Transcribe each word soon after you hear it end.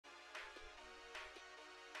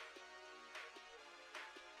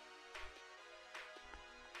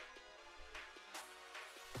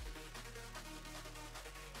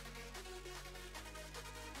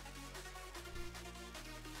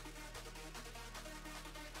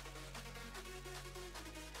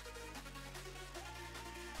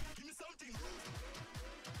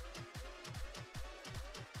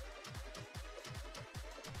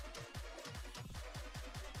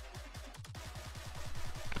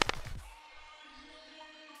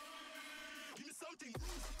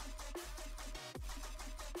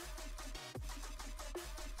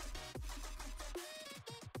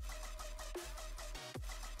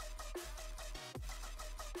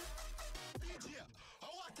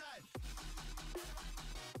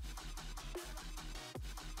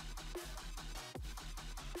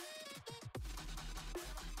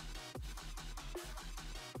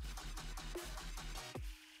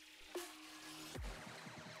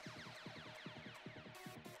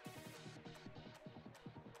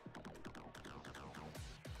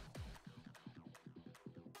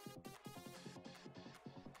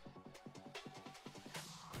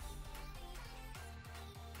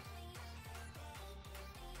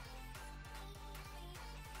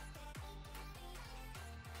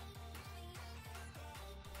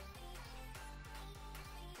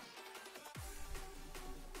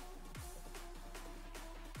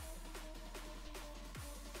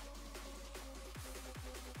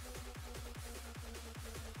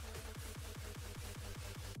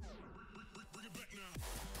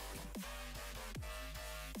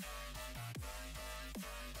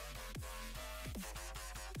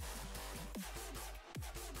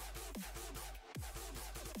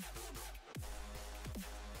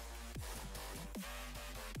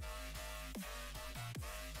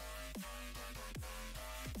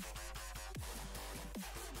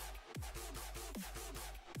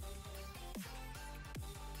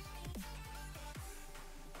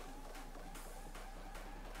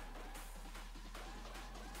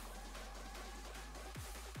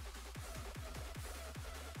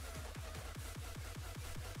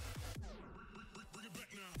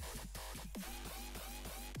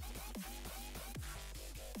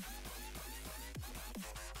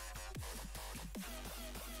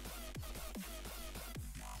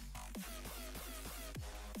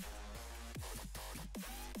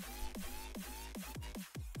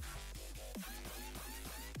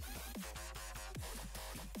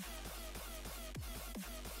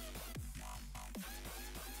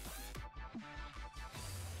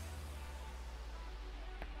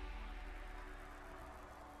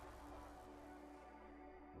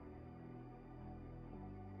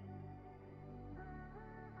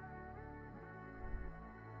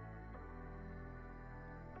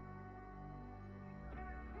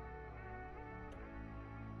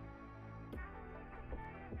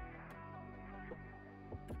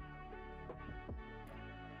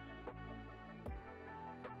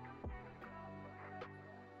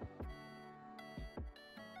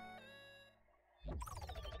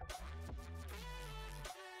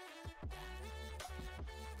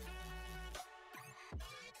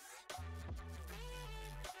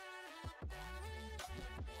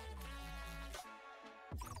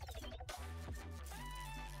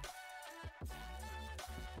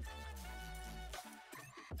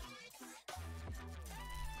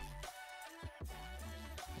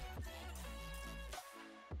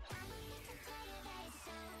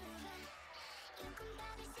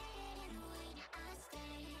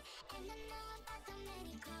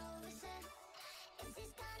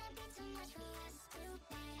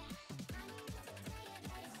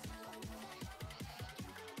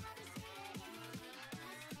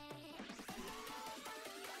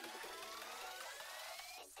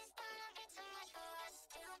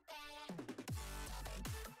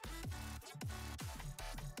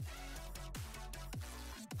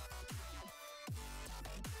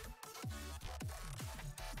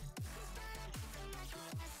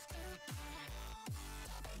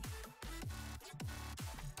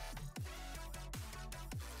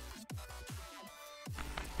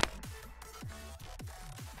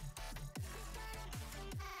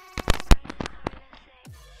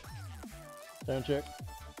Sound check.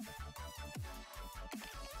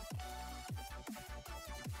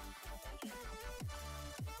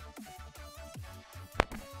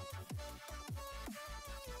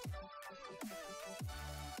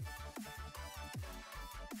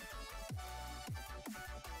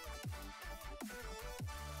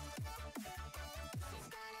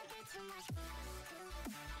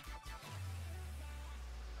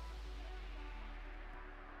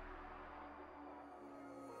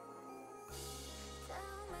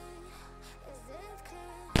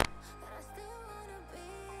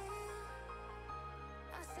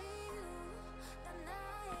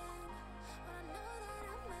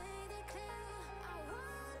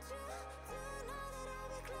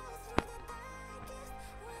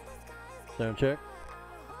 Sound check.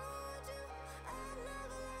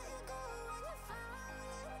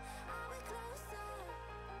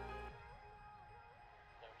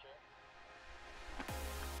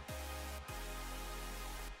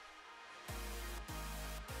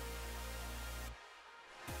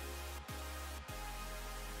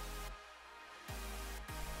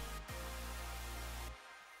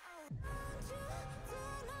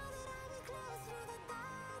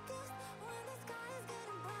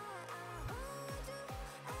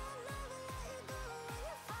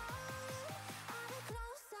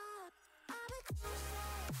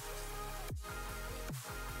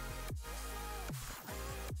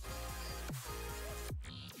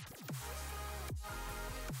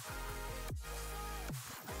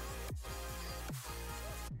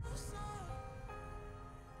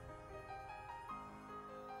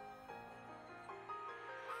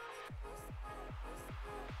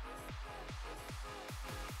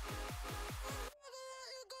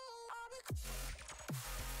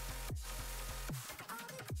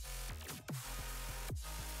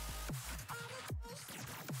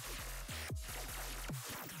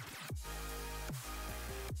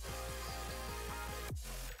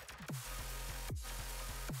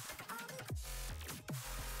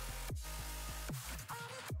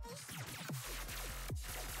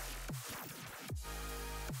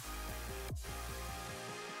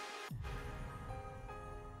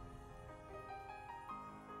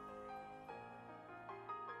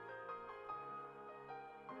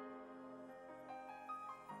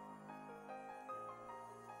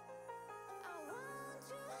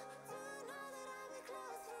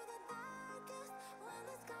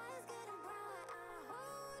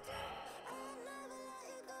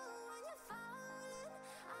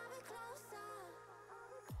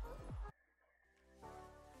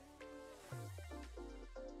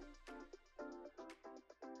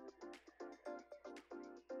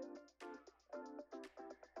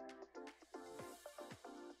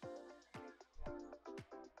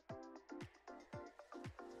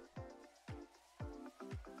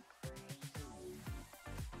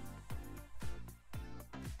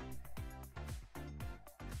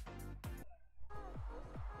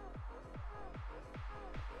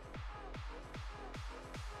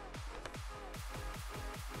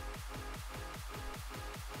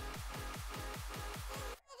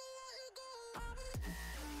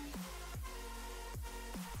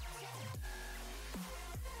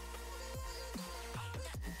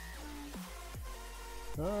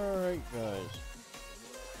 Alright, guys.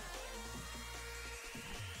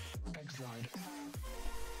 Next slide.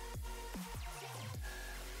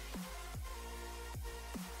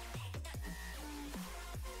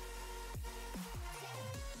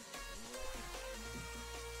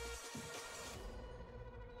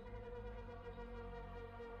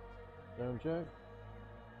 Sound check.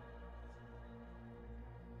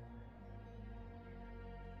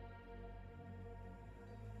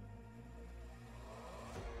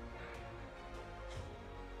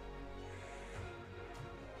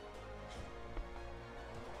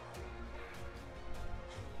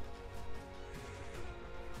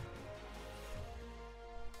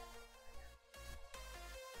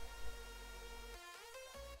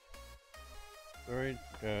 Alright,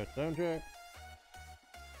 sound check.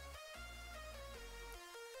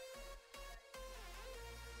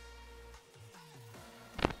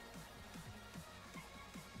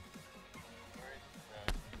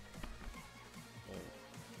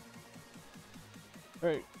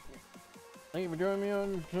 Alright, thank you for joining me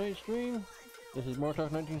on tonight's stream. This is More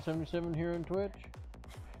Talk 1977 here on Twitch.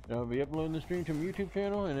 And I'll be uploading the stream to my YouTube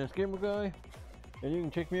channel, and that's Gamer Guy. And you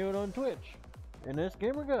can check me out on Twitch, and that's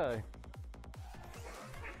Gamer Guy.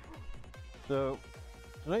 So,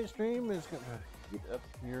 tonight's stream is gonna get up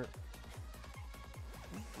here.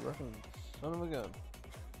 Son of a gun.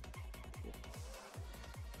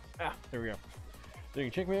 Ah, there we go. So you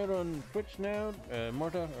can check me out on Twitch now,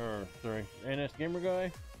 NS Gamer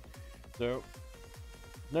Guy. So,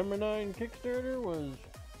 number 9 Kickstarter was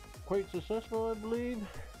quite successful, I believe,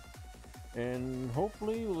 and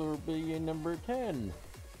hopefully there'll be a number 10.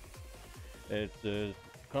 It's a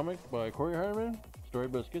comic by Corey Harman, story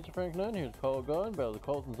by Schizophrenic Nun. Here's Call of God, Battle of the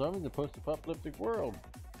Cults and Zombies in the Post-Apocalyptic World.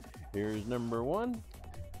 Here's number 1,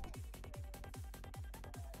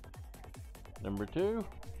 number 2,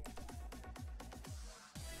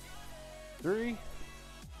 3,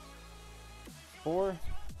 4.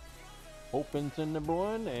 Opens in number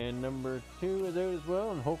 1, and number 2 is out as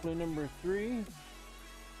well, and hopefully number 3.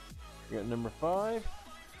 We got number 5,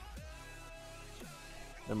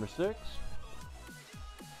 number 6,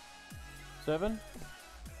 7,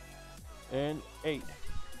 and 8.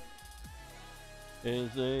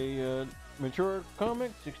 Is a mature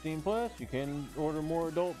comic, 16 plus. You can order more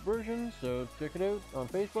adult versions, so check it out on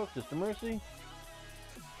Facebook, Sister Mercy.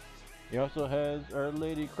 He also has Our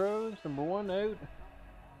Lady Crows, number 1 out.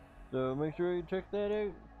 So make sure you check that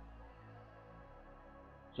out.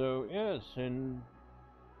 So yes, and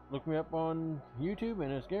look me up on YouTube,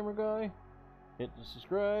 NS Gamer Guy. Hit the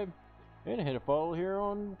subscribe and hit a follow here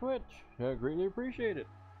on Twitch. I greatly appreciate it.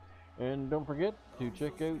 And don't forget to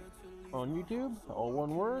check out on YouTube, all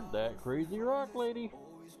one word, That Crazy Rock Lady.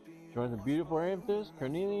 Join the beautiful amethyst,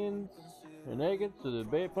 carnelians, and agates of the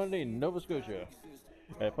Bay of Fundy in Nova Scotia.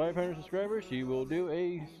 At 500 subscribers, she will do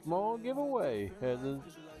a small giveaway as a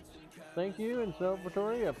thank you and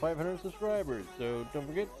celebratory of 500 subscribers. So don't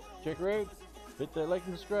forget, check her out. Hit that like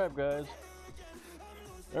and subscribe, guys.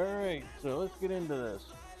 Alright, so let's get into this.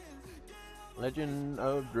 Legend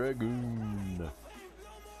of Dragoon.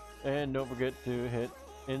 And don't forget to hit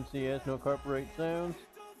NCS, no copyright sounds.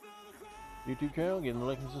 YouTube channel, give them a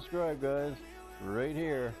like and subscribe, guys. Right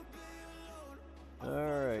here.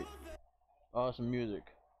 Alright. Awesome music.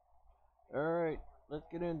 Alright, let's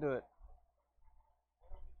get into it.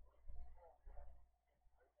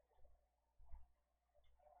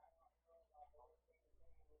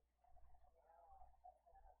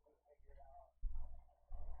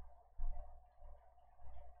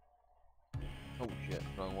 Oh shit,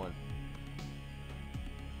 wrong one.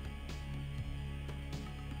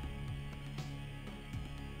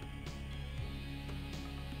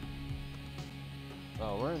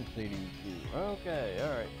 Oh, we're in CD2. Okay,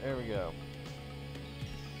 alright, there we go.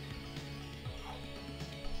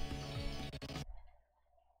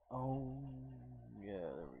 Oh, yeah,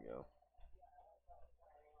 there we go.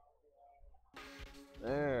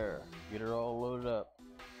 There, get her all loaded up.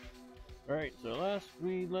 Alright, so last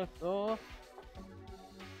we left off,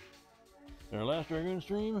 in our last Dragoon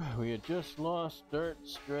stream, we had just lost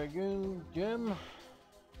Dart's Dragoon gem,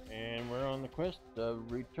 and we're on the quest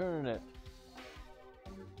of returning it.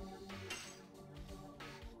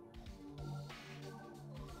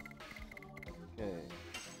 Okay,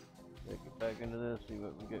 let's get back into this, see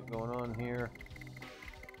what we get going on here.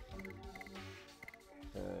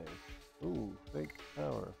 Okay, ooh, fake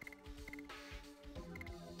power.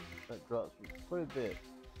 That drops me quite a bit.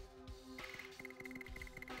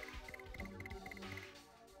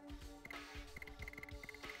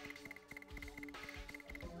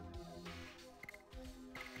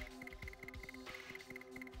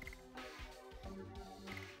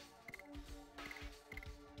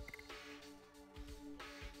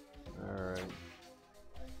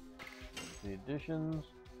 The additions,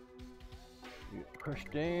 you get Crush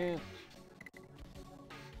Dance,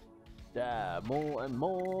 Die More and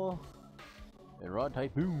More, and Rod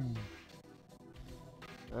Typhoon.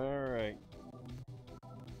 Alright.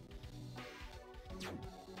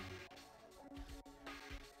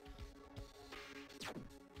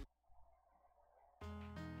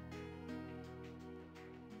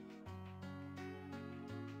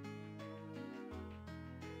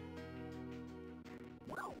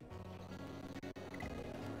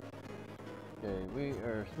 Okay, we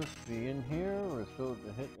are supposed to be in here. We're supposed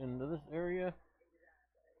to hit into this area.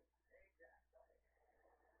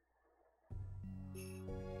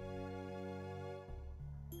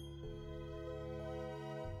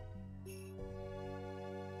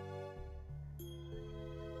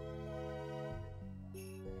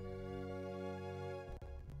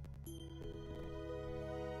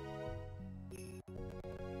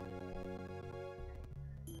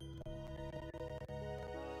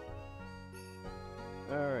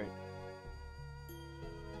 Alright.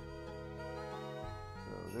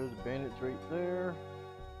 So there's the bandits right there.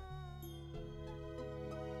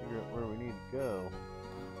 Figure out where we need to go.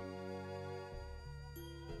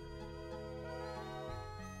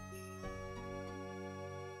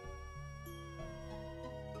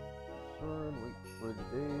 Sword, wait. for the day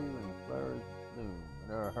when the flowers bloom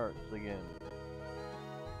in our hearts again.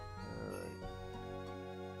 Alright.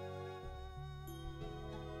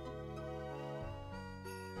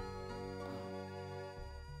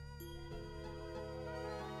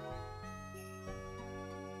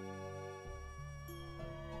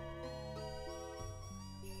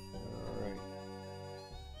 Alright.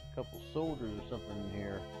 Couple soldiers or something in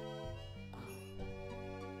here.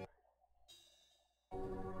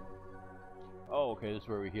 Oh, okay, this is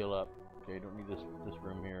where we heal up. Okay, don't need this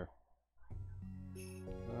room here.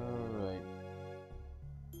 Alright.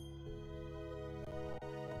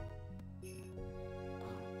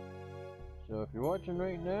 So if you're watching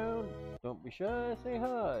right now, don't be shy, say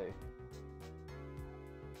hi.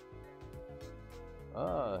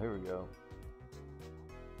 Ah, here we go.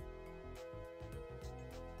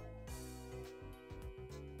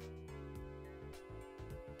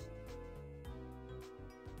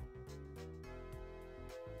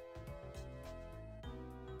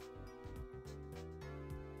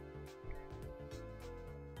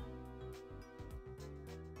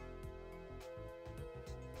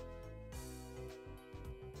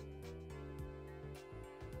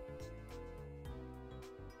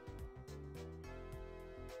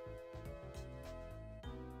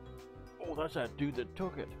 Oh, that's that dude that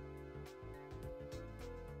took it.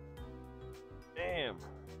 Damn.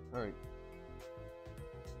 Alright.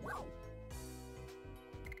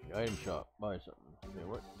 The item shop. Buy something. Okay,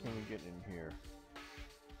 what can we get in here?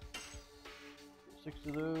 6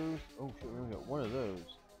 of those. Oh shit, we only got 1 of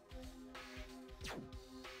those.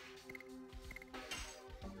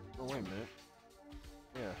 Oh, wait a minute.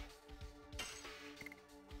 Yeah.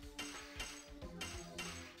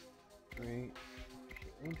 3.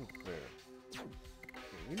 Angel prayer. Okay,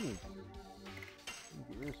 we need to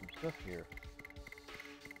get rid of some stuff here.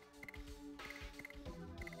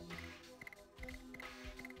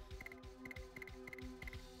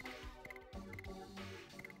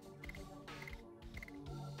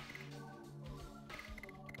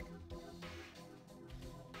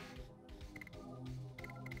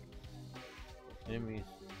 Enemies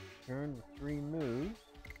turn with 3 moves.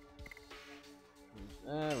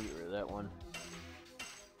 We'll get rid of that one.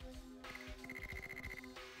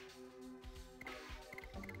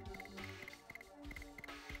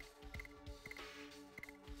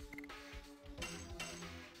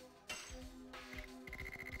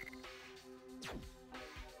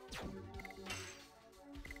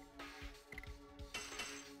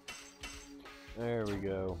 There we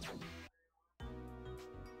go.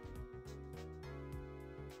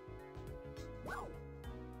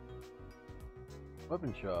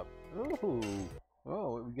 Weapon shop. Oh,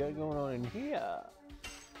 what we got going on in here?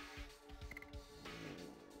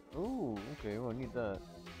 Oh, okay. Well, I need that.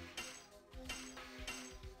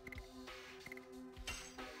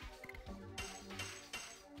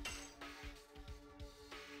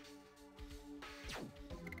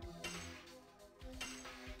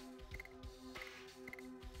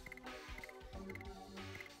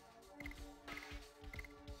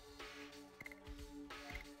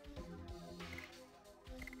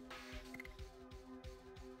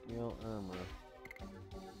 Scale armor.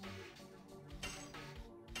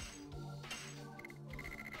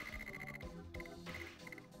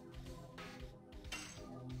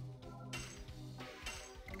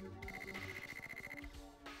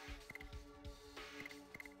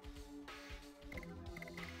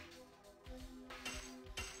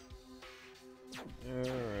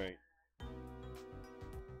 Alright.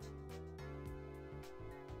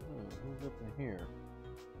 Who's up in here?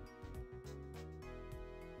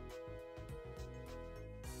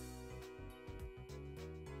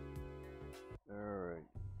 Alright.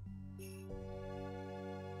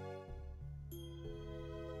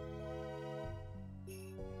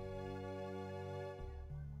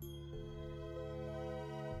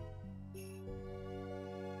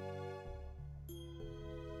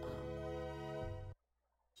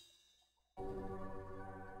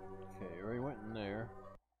 Okay, already went in there.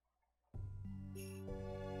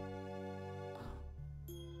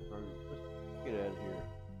 Let's get out of here.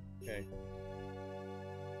 Okay.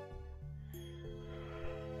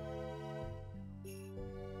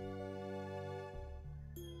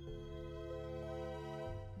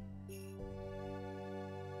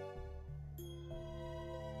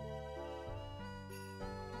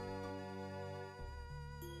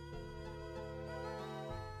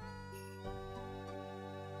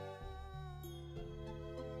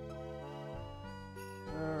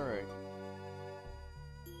 Alright.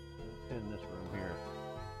 Let's get in this room here.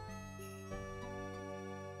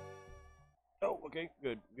 Oh, okay,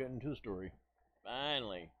 good. Getting to the story.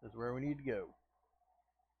 Finally. That's where we need to go.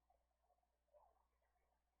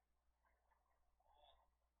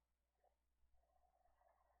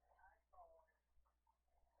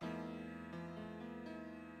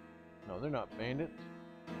 No, they're not bandits.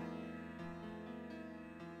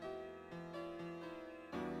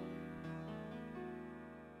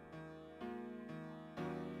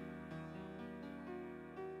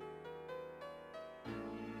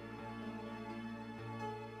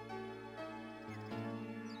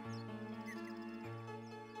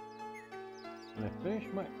 And I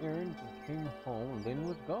finished my errands and came home, and Lynn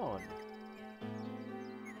was gone.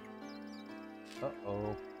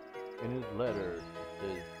 Uh-oh. In his letter, it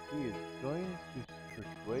says he is going to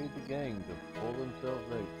persuade the gang to pull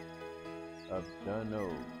themselves out. I don't know.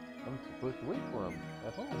 I'm supposed to wait for him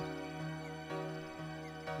at home.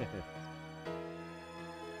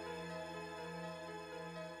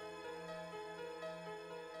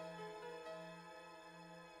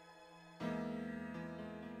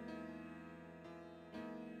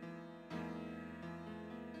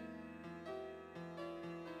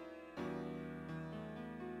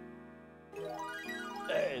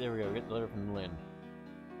 Hey, there we go. Get the letter from Lynn.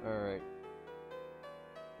 Alright.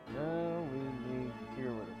 Now we need to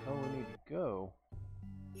figure where the hell we need to go.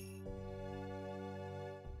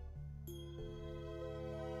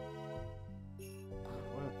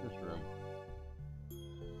 What is this room?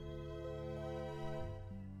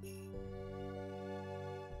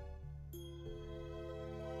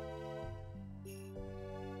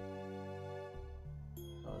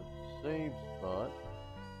 Save spot.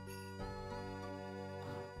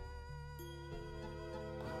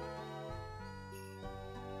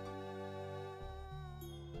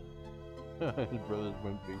 His brother's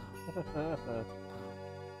wimpy.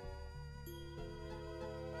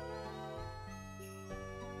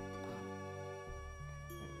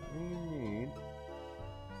 We need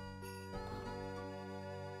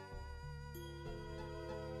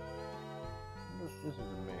I wonder if this is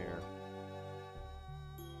a mare.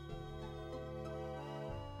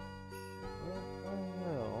 What the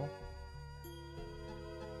hell?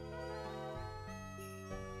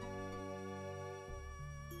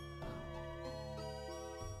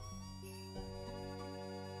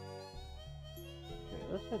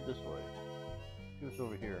 Let's head this way. See what's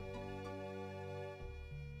over here.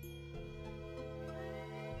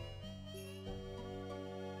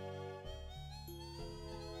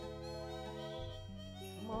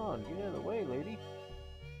 Come on, get out of the way, lady.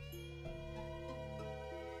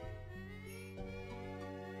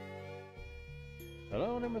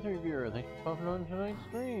 Hello, number 3 viewer. Thanks for popping on tonight's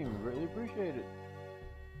stream. Greatly appreciate it.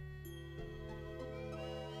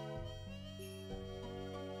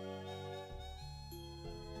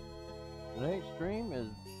 Tonight's stream is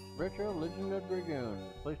Retro Legend of Dragoon,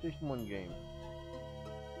 the PlayStation 1 game.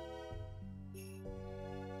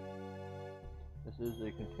 This is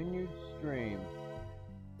a continued stream.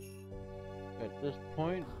 At this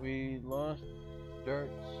point, we lost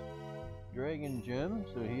Dart's Dragon Gem,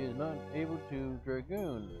 so he is not able to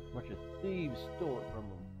Dragoon. A bunch of thieves stole it from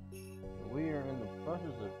him. So we are in the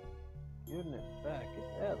process of getting it back.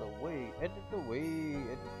 Get out of the way. Edit the way.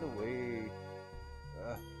 Edit the way.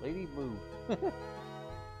 Lady, move. What's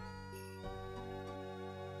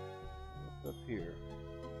up here?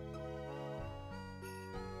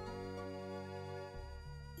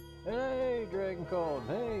 Hey, Dragon Called.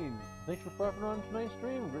 Hey, thanks for popping on tonight's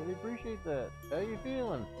stream. Greatly appreciate that. How you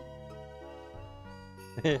feeling?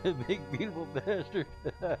 Big beautiful bastard.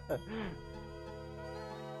 He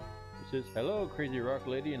says, hello, Crazy Rock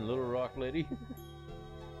Lady and Little Rock Lady.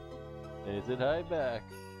 And he said hi back.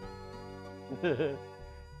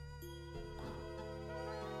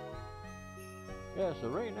 Yeah, so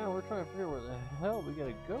right now we're trying to figure where the hell we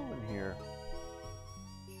gotta go in here.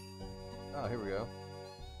 Oh, here we go.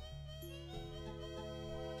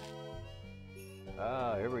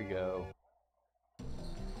 Ah, here we go.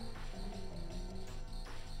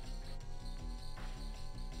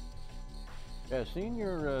 Yeah, seeing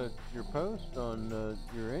your post on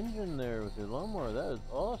your engine there with your lawnmower, that is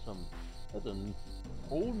awesome. That's an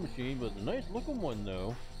old machine, but a nice looking one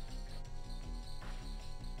though.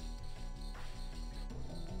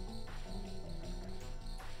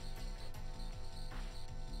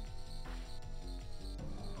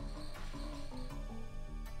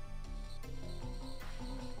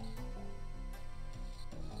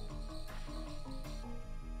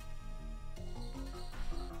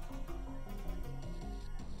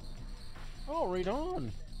 Oh, right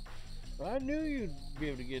on. I knew you'd be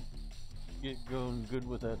able to get going good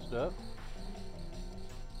with that stuff.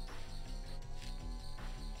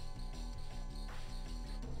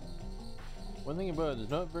 One thing about it, there's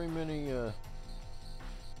not very many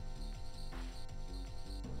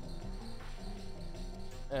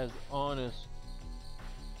as honest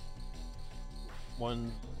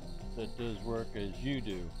ones that does work as you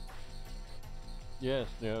do. Yes,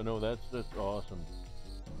 yeah, no, that's awesome.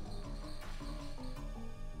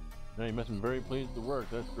 Now you must have been very pleased with the work.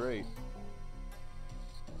 That's great.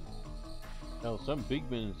 Now some big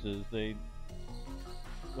businesses, they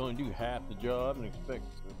only do half the job and expect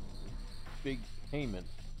a big payment.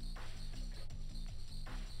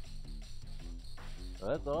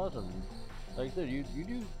 Well, that's awesome. Like I said, you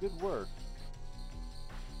do good work.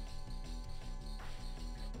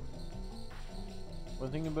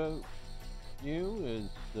 One thing about you is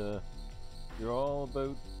you're all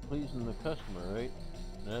about pleasing the customer, right?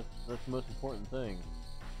 And that's the most important thing.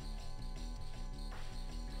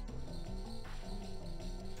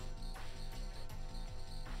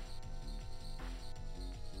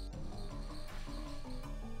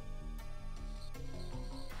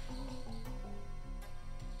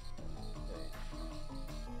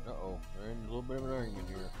 Uh-oh, they're in a little bit of an argument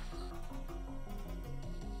here.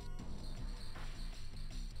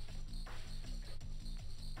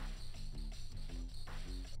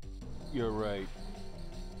 You're right.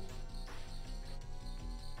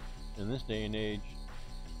 In this day and age,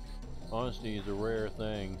 honesty is a rare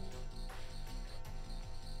thing.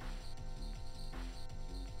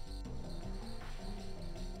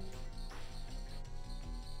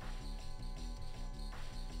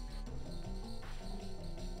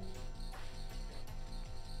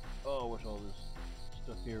 Oh, I wish all this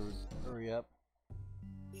stuff here would hurry up.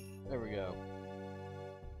 There we go.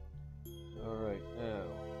 Alright, now.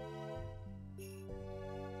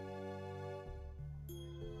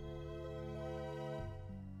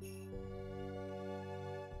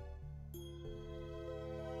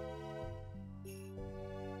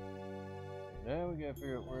 Now we gotta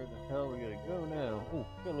figure out where the hell we gotta go now. Oh,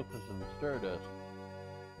 gotta look for some stardust.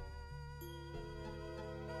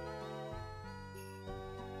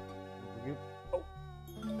 Oh!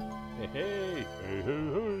 Hey, hey! Hey,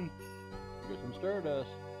 hey, hey! Get some stardust.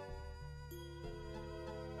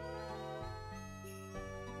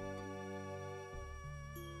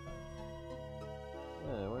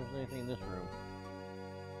 Yeah, where's anything in this room?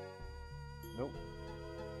 Nope.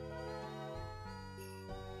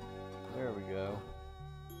 There we go.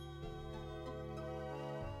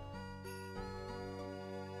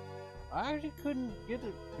 I actually couldn't get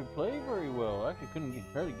it to play very well. I actually couldn't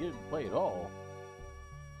hardly get it to play at all.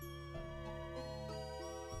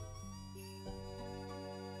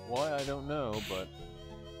 Why, I don't know, but...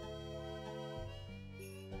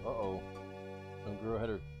 Uh-oh. Some girl had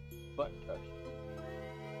her butt touched.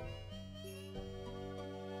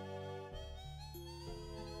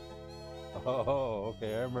 Oh,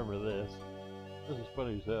 okay, I remember this. This is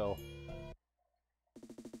funny as hell.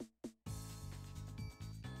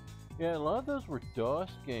 Yeah, a lot of those were DOS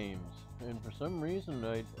games, and for some reason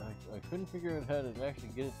I couldn't figure out how to actually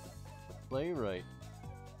get it to play right.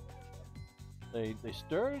 They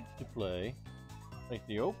started to play, like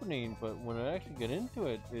the opening, but when I actually get into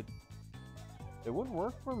it, it wouldn't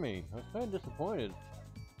work for me. I was kind of disappointed.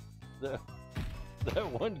 That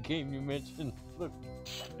one game you mentioned looked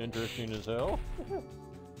interesting as hell.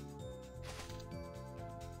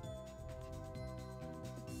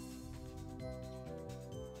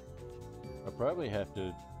 I probably have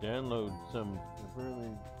to download some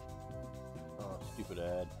really... Oh, stupid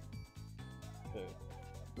ad. Okay.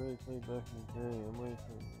 Really played back in the day. I'm waiting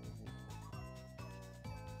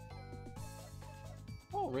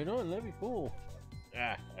for... Oh, right on. That'd be cool.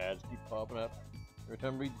 Ah, ads keep popping up. Every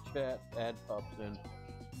time I read the chat, ad pops in.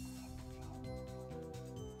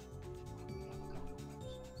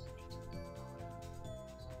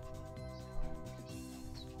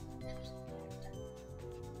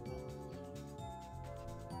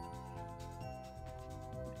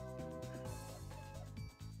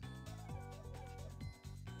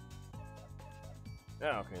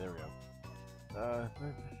 Ah, okay, there we go.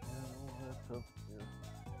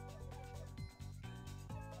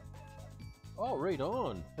 Oh, right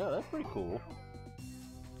on. Yeah, that's pretty cool.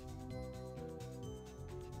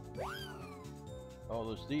 All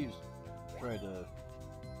those thieves tried to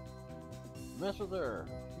mess with her.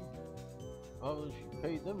 Obviously, she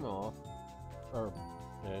paid them off. Or,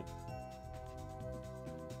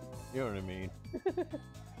 you know what I mean.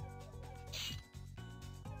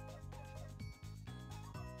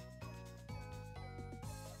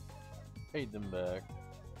 Paid them back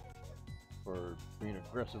for being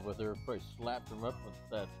aggressive with her. Probably slapped them up with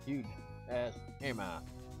that huge ass hammer.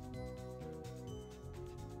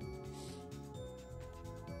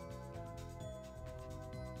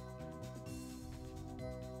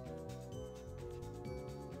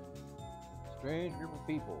 Strange group of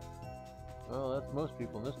people. Well, that's most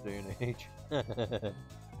people in this day and age.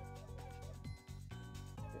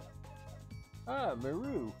 Ah,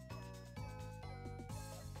 Meru.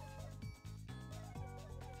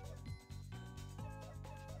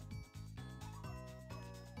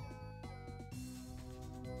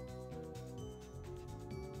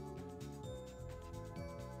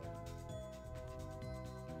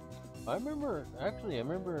 I remember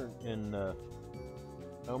in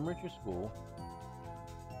elementary school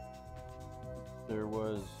there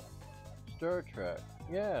was Star Trek.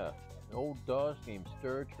 Yeah, the old DOS game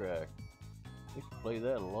Star Trek. I used to play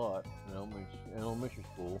that a lot in elementary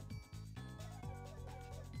school.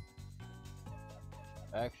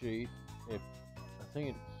 Actually, I think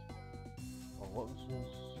it's, oh, what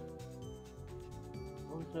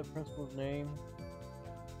was that principal's name?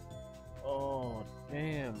 Oh,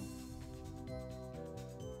 damn.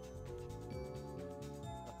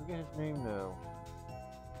 I forget his name now.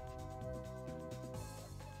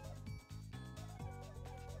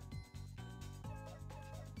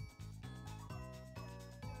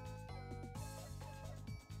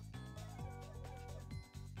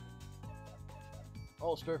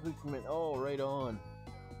 Oh, Starfleet Command. Oh, right on.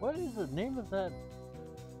 What is the name of that?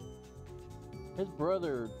 His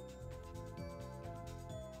brother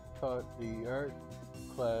taught the art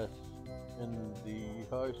class in the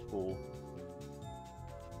high school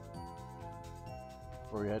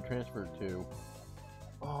where he had transferred to.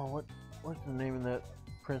 Oh, what's the name of that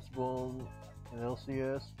principal in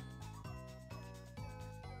LCS?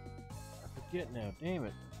 I forget now. Damn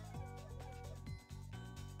it.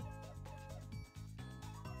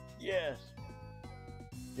 Yes.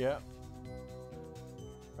 Yeah.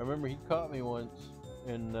 I remember he caught me once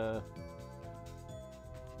in a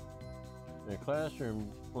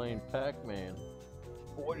classroom playing Pac-Man.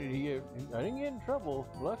 Boy, did he ever, I didn't get in trouble,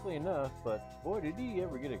 luckily enough, but boy, did he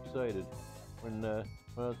ever get excited when I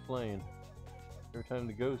was playing. Every time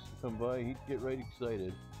the ghosts would come by, he'd get right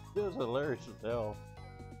excited. It was hilarious as hell.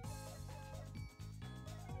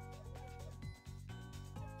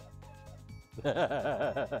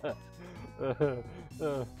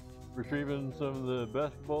 Retrieving some of the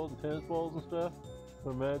basketballs and tennis balls and stuff,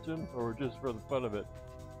 imagine, or just for the fun of it.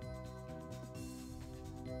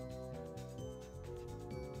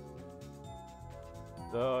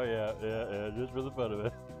 Oh yeah, just for the fun of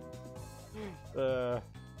it.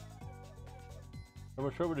 How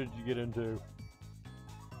much trouble did you get into?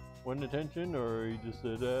 One detention, or you just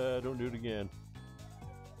said, don't do it again?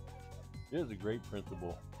 He is a great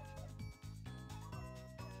principal.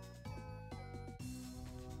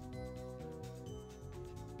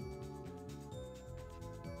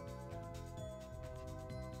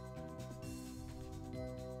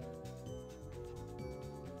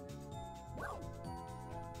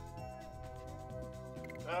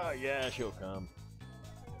 Oh yeah, she'll come.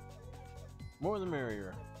 More the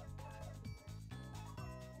merrier.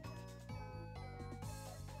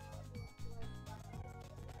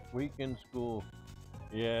 Weekend school.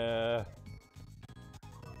 Yeah.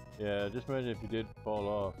 Yeah, just imagine if you did fall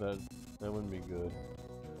off, that wouldn't be good.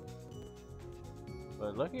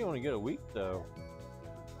 But lucky you only get a week though.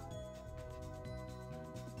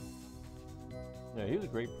 Yeah, he was a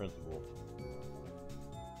great principal.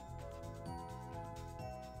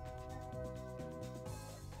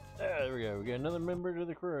 There we go, we got another member to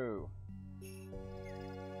the crew. Okay,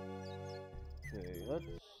 let's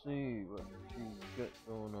see what she's got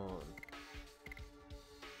going on.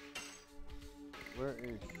 Where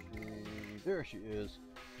is she? There she is.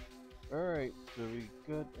 Alright, so we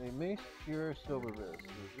got a Mace Pure Silver Vest. Is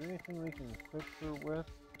there anything we can equip her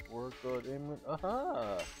with? Or God Amulet?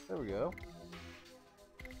 Aha! There we go.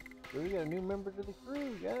 So we got a new member to the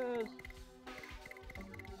crew, guys!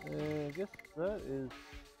 And I guess that is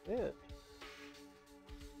it.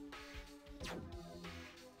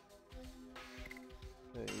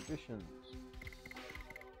 Okay, additions.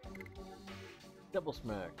 Double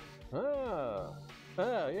smack. Ah!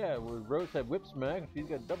 Ah, yeah, well, Rose had whip smack, she's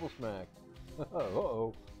got double smack.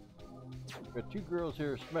 Uh-oh. Got two girls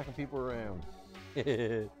here smacking people around.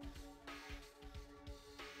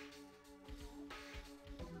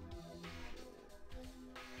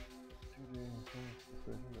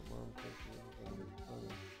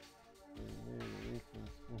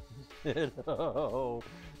 Oh,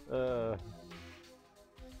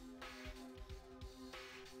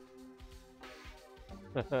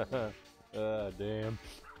 damn.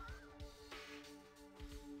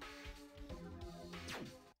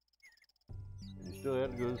 And you still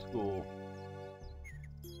had to go to school.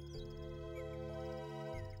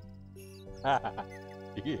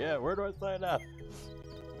 Yeah, where do I sign up?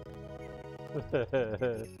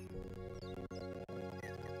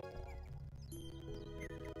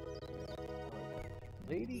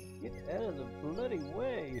 lady, get out of the bloody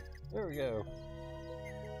way. There we go.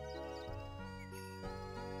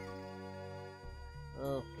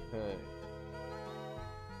 Okay.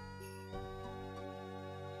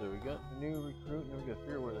 So we got the new recruit, and we gotta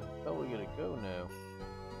figure where the hell we gotta go now.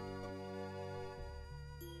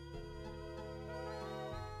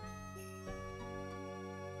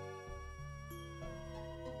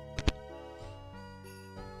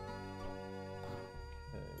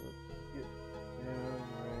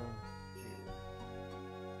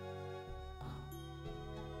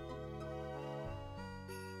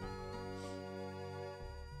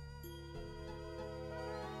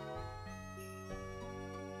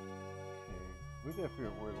 We gotta figure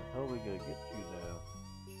out where the hell we gotta get to now.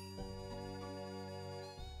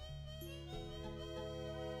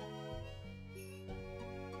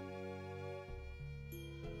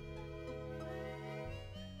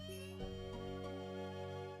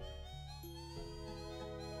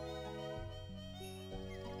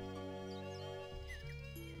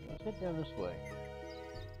 Let's head down this way.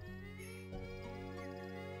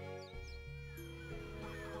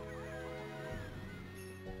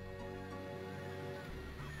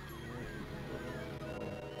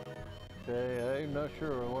 Okay, I'm not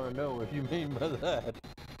sure I want to know what you mean by that.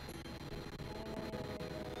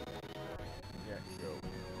 Yeah, go.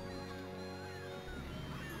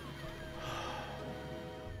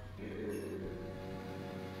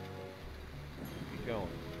 Keep going.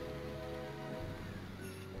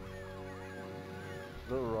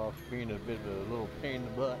 Little Rock's being a bit of a little pain in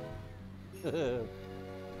the butt.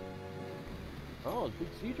 Oh, it's a big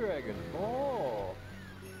sea dragon. Oh!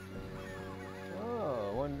 Oh,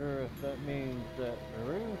 I wonder if that means that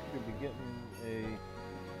Maroon should be getting a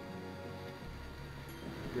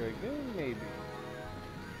dragoon, maybe.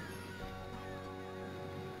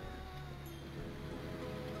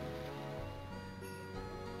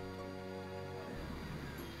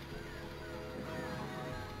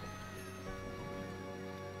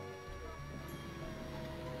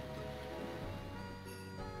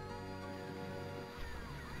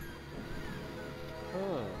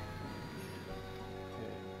 Huh.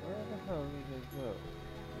 Where we gonna go?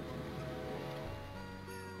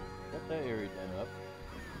 Got that area done up.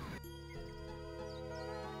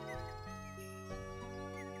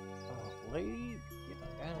 Oh, lady, get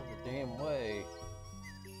out of the damn way.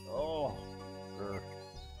 Oh, sure.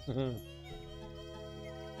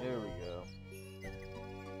 There we go.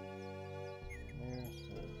 Mayor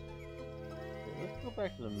says. Okay, let's go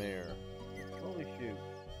back to the mayor. Holy shoot.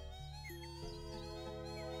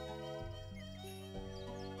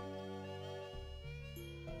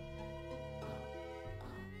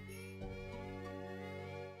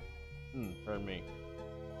 Pardon me.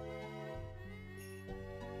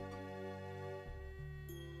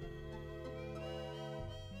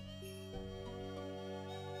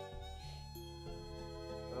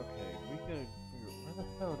 Okay, we gotta figure out where the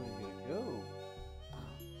hell do we gotta go?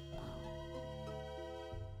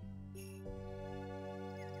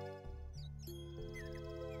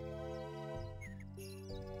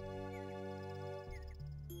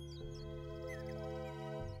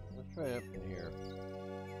 Let's try up in here.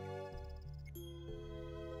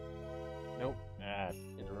 Nope. Ah,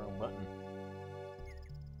 hit the wrong button.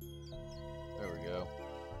 There we go.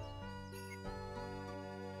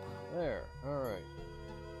 There. Alright.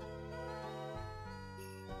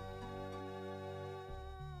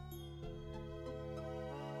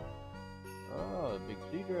 Oh, a big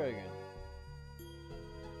sea dragon.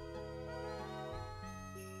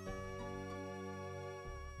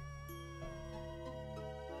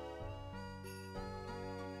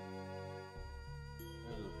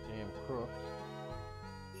 There's those damn crooks.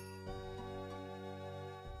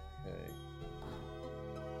 Okay.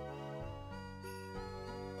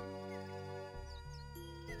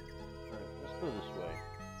 Alright, let's go this way.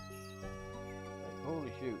 Like,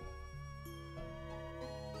 holy shoot.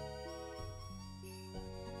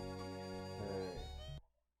 Okay.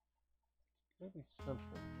 Maybe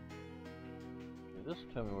something. Okay, this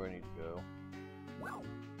will tell me where I need to go.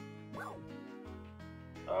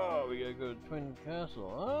 Oh, we gotta go to Twin Castle.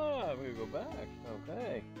 Ah, we gotta go back.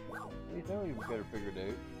 Okay. At least now we better figured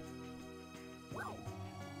out.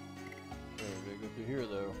 Okay, we gotta go through here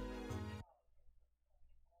though.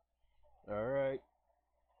 Alright.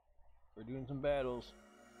 We're doing some battles.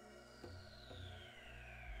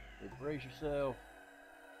 So brace yourself.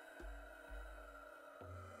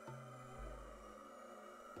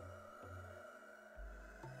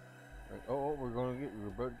 Right. Oh, we're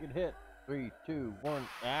about to get hit. 3, 2, 1.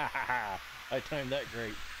 Ah! I timed that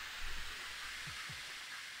great.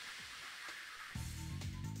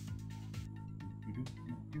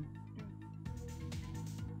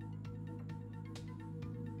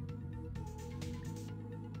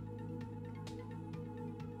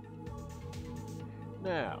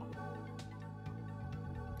 Now,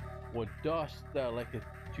 what dost thou like to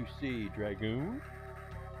see, Dragoon?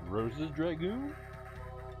 Roses, Dragoon?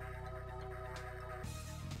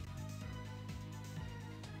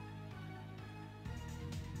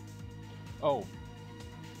 Oh,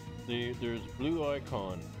 there's blue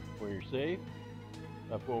icon where you're safe,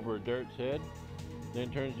 up over a dart's head, then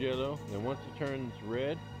it turns yellow, and once it turns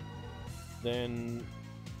red, then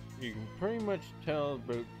you can pretty much tell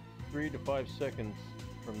about 3 to 5 seconds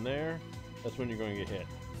from there, that's when you're going to get hit.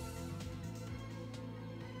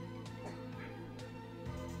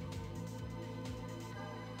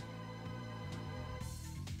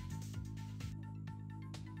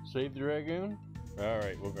 Save the Dragoon?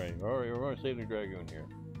 Alright, we're going to save the Dragoon here.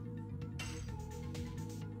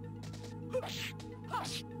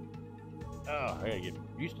 Oh, I gotta get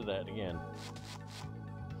used to that again.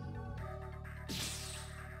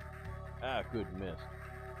 Ah, good, missed.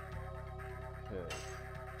 Okay.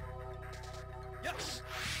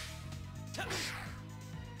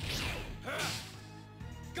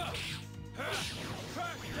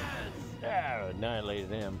 Ah, annihilated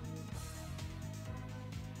him.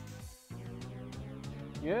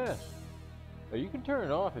 Yes. You can turn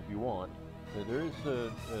it off if you want. There is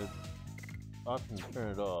a option to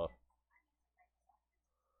turn it off.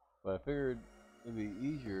 But I figured it'd be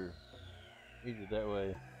easier that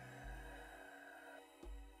way.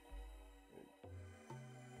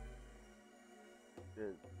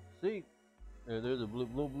 See, there's a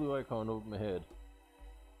blue icon over my head.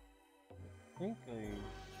 I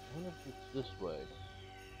wonder if it's this way.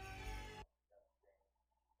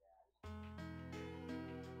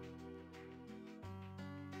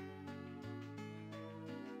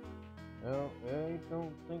 No, I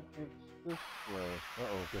don't think it's this way.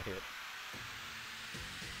 Uh-oh, good hit.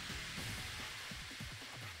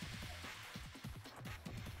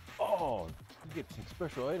 Oh, you get some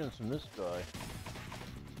special items from this guy.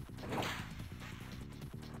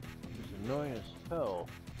 It's annoying as hell.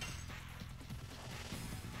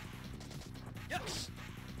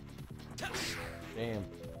 Damn.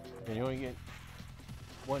 And you only get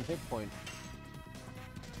 1 hit point.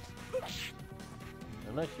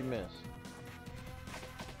 Unless you miss.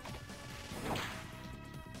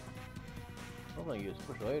 Hopefully I get a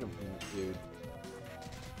special item from this dude.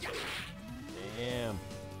 Damn.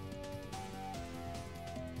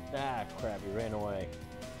 Ah, crap, he ran away.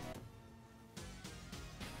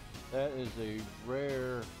 That is a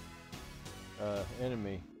rare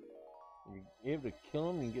enemy. If you're able to kill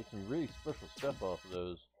him, you can get some really special stuff off of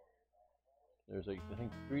those. There's like, I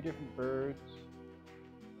think 3 different birds,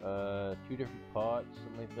 2 different pots,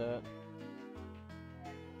 something like that.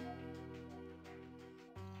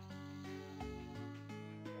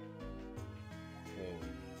 Okay,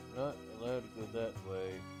 not allowed to go that way,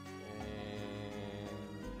 and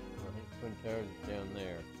I think Twin Towers is down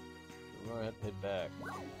there, so we're gonna have to head back.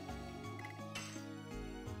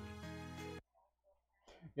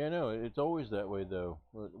 Yeah, no, it's always that way though,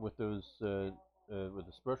 with those, with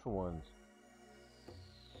the special ones.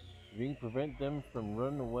 If you can prevent them from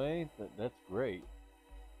running away, that's great.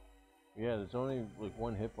 Yeah, there's only like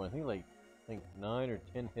 1 hit point. I think 9 or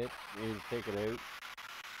 10 hits to take it out.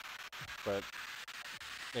 But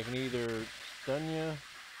they can either stun you,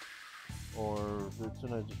 or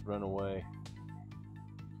sometimes just run away.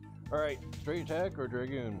 Alright, straight attack or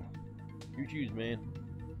Dragoon? You choose, man.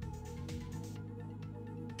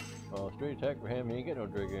 Oh, straight attack for him, he ain't got no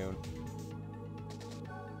Dragoon.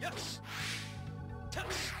 Yes.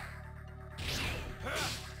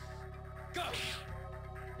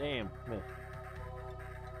 Damn, missed.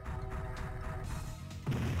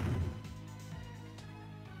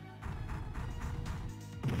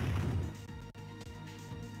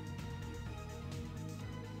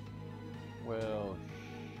 Well,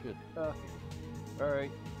 shit.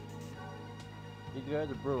 Alright. These guys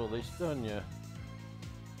are brutal, they stun you.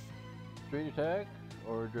 Straight attack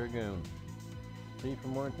or Dragoon? See for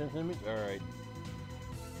more intense enemies? Alright.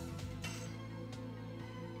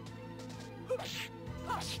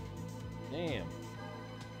 Damn.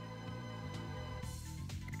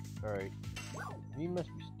 Alright. He must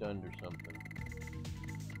be stunned or something.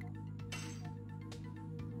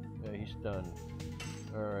 Yeah, he's stunned.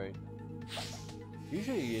 Alright.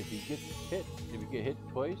 Usually if you get hit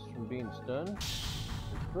twice from being stunned,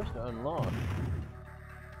 it's supposed to unlock.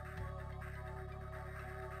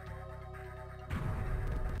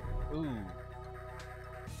 Ooh.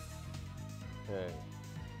 Okay.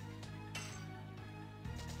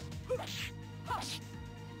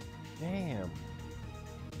 Damn.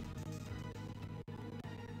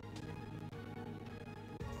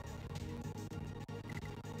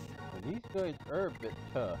 Are these guys are a bit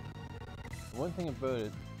tough. One thing about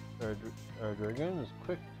it, our dragoon is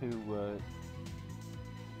quick to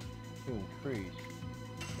increase.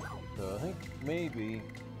 So I think maybe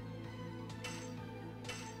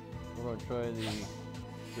we're gonna try the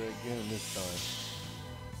dragoon this time.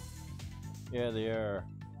 Yeah, they are.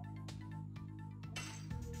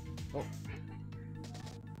 Oh.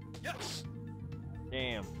 Yes.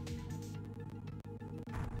 Damn.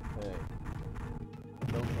 Hey.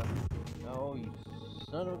 Oh, you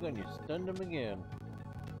son of a gun, you stunned him again.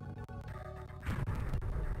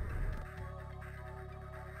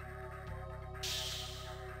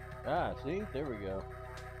 Ah, see? There we go.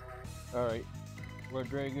 Alright. Where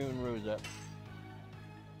Dragoon rose up.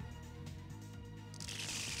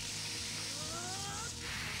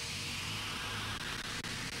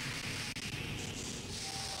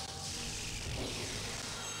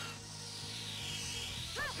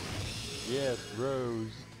 Yes,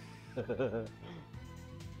 Rose.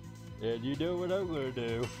 And you know what I'm gonna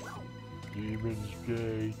do? Demon's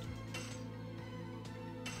Gate.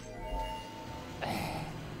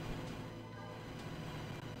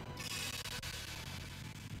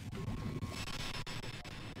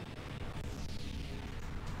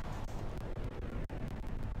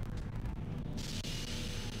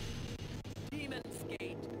 Demon's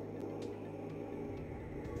Gate.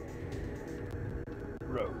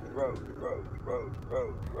 Rose.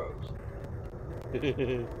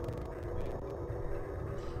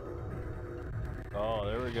 Oh,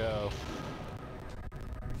 there we go.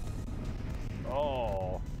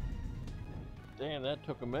 Oh. Damn, that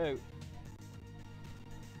took him out.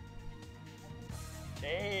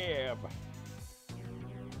 Damn.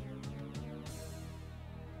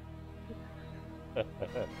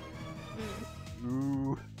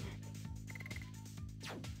 Ooh.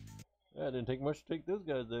 That didn't take much to take those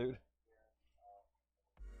guys out.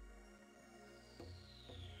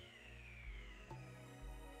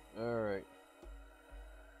 Alright.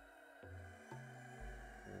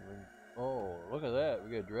 Oh, look at that.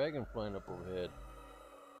 We got a dragon flying up overhead.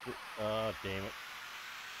 Oh, damn it.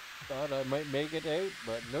 Thought I might make it out,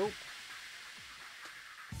 but nope.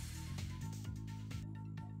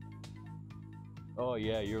 Oh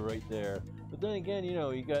yeah, you're right there. But then again, you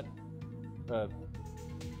know, you got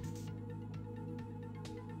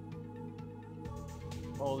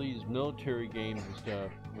all these military games and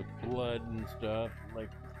stuff with blood and stuff.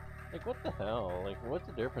 Like what the hell? Like, what's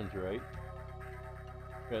the difference, right?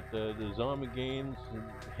 Got the zombie games, and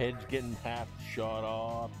heads getting half shot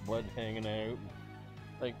off, blood hanging out.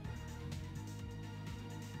 Like,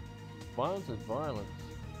 violence is violence.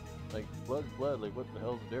 Like, blood's blood. Like, what the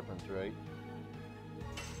hell's the difference, right?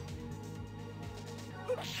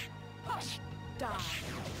 Hush! Die!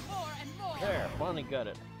 More and more! There, finally got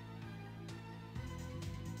it.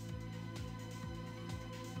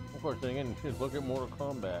 Of course, then again, just look at Mortal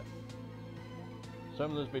Kombat.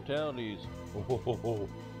 Some of those fatalities. Oh.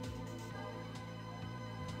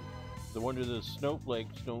 The wonder the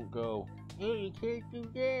snowflakes don't go, hey, you can't do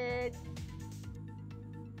that.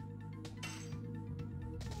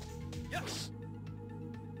 Yes!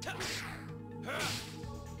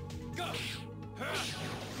 Go!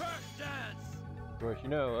 Crack dance! Of course, you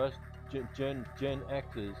know, us Gen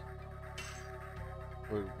X's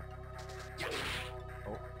were...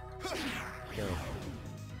 Oh. No.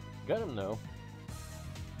 Got him, though.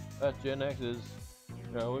 Us Gen X's,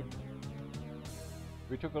 you know,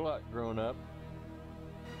 we took a lot growing up.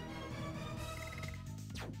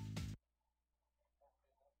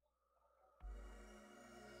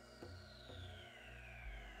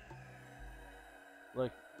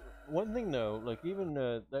 Like, one thing though, like even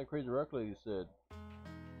that Crazy Rock lady said,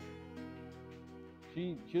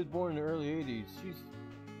 she was born in the early '80s.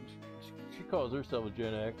 She calls herself a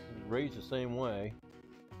Gen X, raised the same way.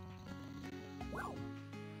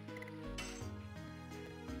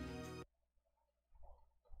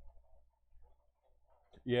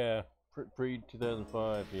 Yeah, pre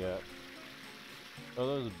 2005. Yeah. Oh,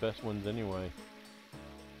 those are the best ones anyway.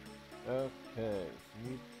 Okay.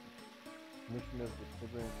 Mission of the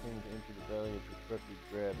Tiburon King to enter the Valley of Destructive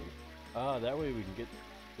Gravity. Ah, that way we can get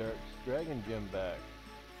Dark's Dragon Gem back.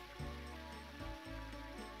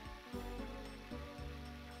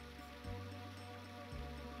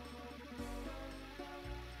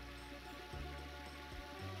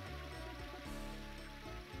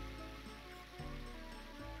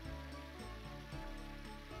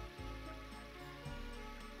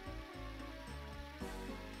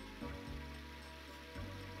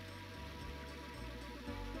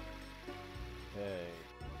 Okay.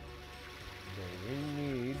 So we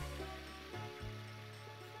need...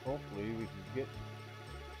 Hopefully we can get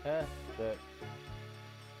past that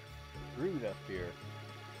route up here.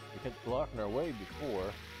 We kept blocking our way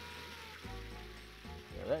before.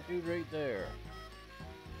 Yeah, that dude right there.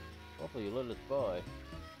 Hopefully you let us by.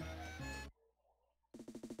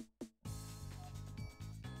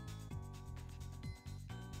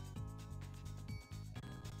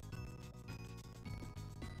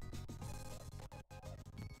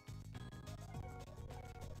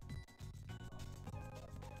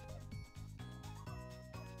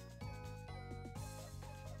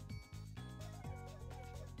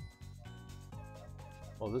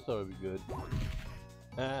 Oh, this ought to be good.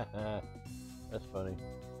 That's funny.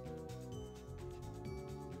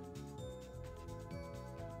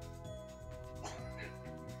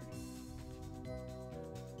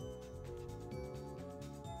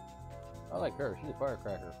 I like her. She's a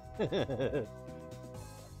firecracker.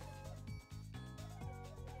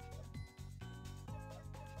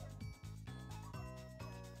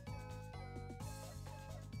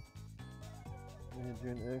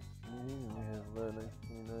 Gen X, we have let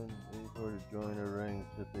X-29 to join our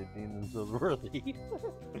ranks if they deem themselves worthy.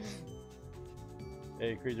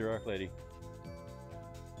 Hey, Crazy Rock Lady.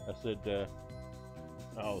 I said,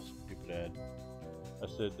 oh, stupid ad. I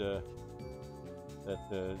said, that,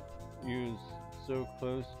 you's so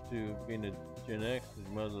close to being a Gen X, you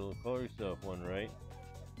might as well call yourself one, right?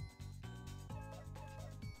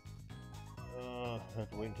 I have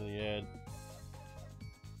to wait until the ad.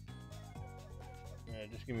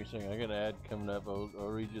 Just give me a second. I got an ad coming up. I'll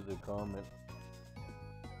read you the comment.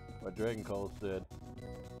 My Dragon Call said.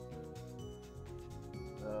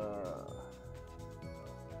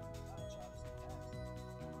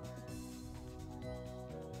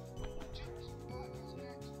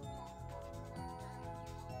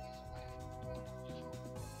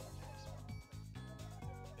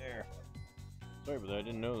 There. Sorry about that. I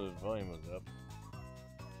didn't know the volume was up.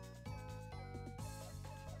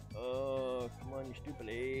 Oh, come on, you stupid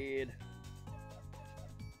ad.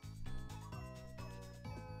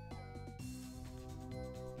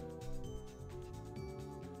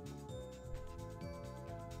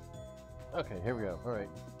 Okay, here we go. Alright.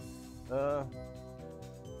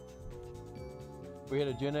 We had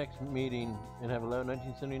a Gen X meeting and have allowed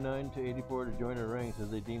 1979 to 84 to join our ranks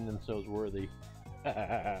as they deem themselves worthy. We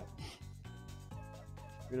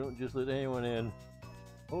don't just let anyone in.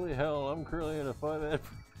 Holy hell, I'm currently in a 5 ad.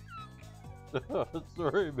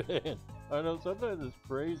 Sorry, man. I know sometimes it's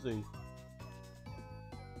crazy.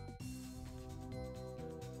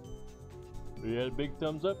 We had a big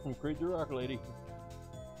thumbs up from Crazy Rock Lady.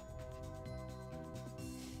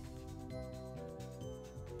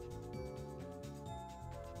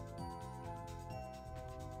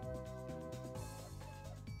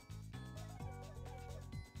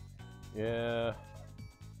 Yeah.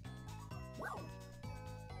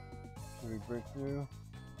 Should we break through?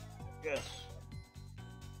 Yes.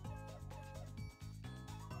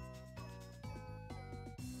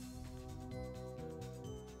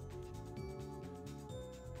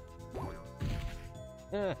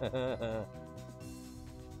 I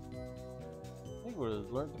think we would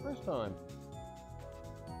have learned the first time.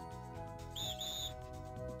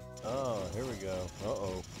 Oh, here we go.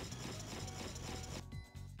 Uh-oh.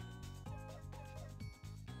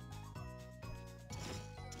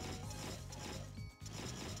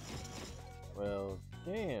 Well,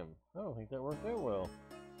 damn. I don't think that worked out well.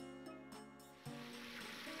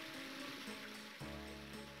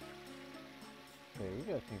 Okay, we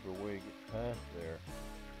gotta think of a way to get past there.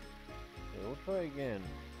 Okay, we'll try again.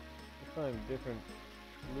 This time, different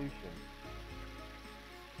solution.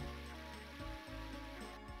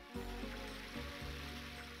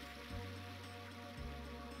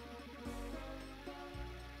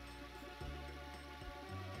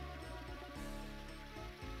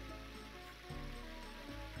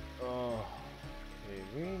 Oh, okay,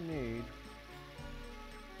 we need.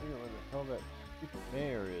 I don't know where the hell that stupid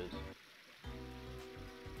mayor is.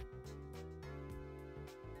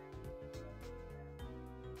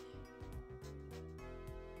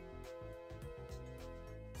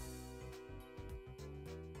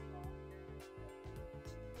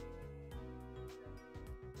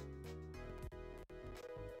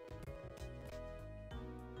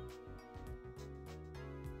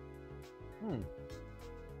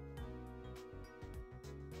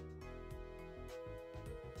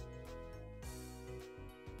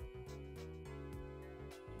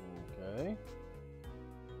 Okay.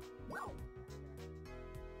 Well,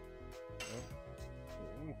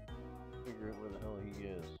 we figure out where the hell he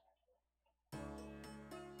is.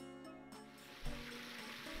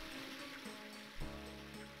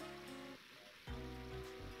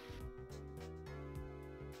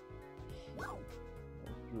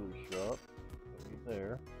 That's jewelry shop. Right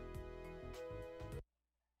there.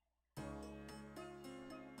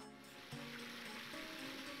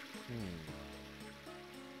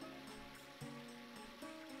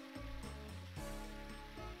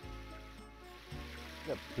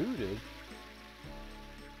 Got booted?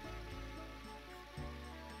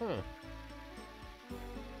 Huh.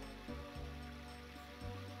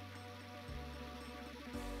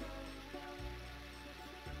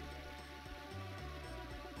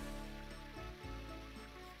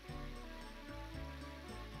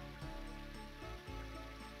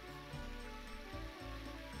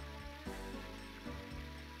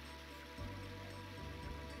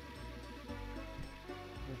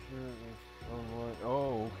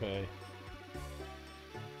 Oh, okay.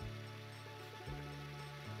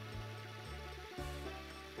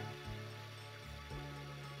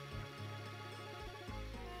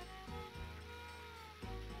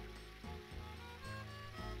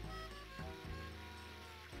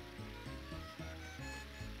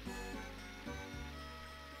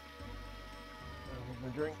 My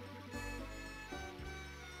drink.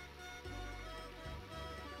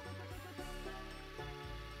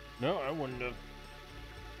 No, I wouldn't have.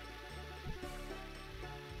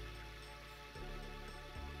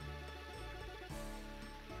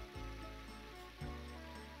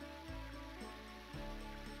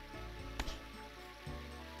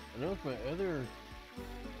 I know if my other...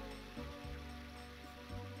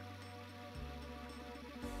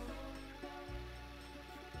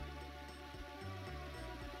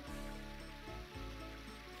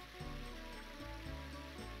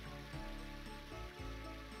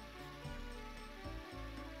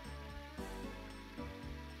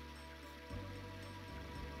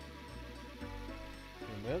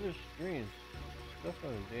 My other screen's stuff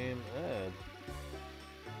on a damn ad.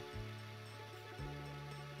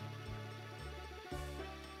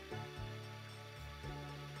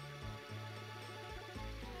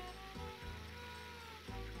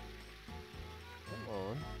 Come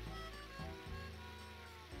on.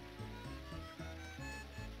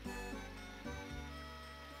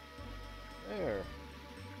 There.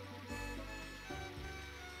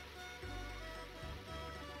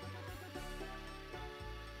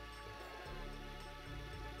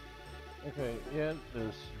 Okay, yeah,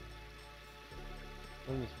 there's...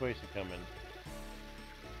 When's the spicy coming?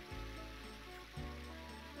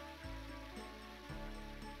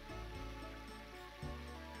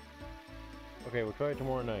 Okay, we'll try it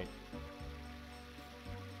tomorrow night.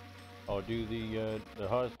 I'll do the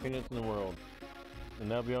hottest peanuts in the world. And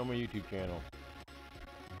that'll be on my YouTube channel.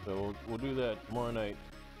 So we'll do that tomorrow night.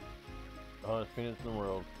 The hottest peanuts in the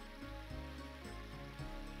world.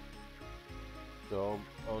 So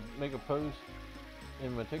I'll make a post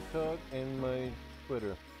in my TikTok and my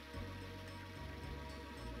Twitter.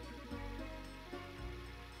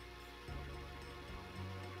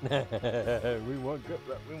 we want gut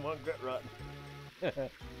rot. We want gut rot.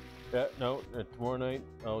 Yeah, no. Tomorrow night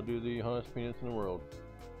I'll do the hottest peanuts in the world.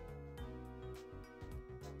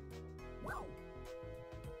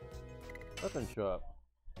 Weapon shop.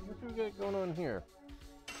 What do we got going on here?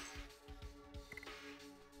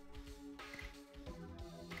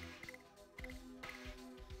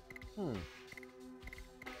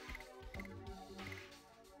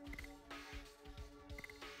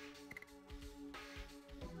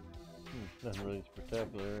 Nothing really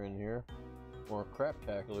spectacular in here. More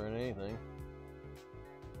craptacular than anything.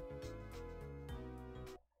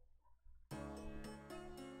 Oh,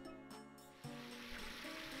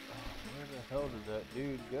 where the hell did that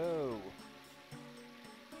dude go?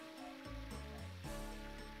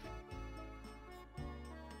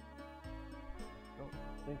 I don't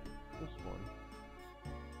think it's this one.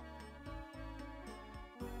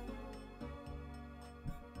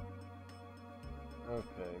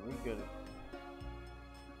 Okay, we got it.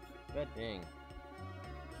 God dang.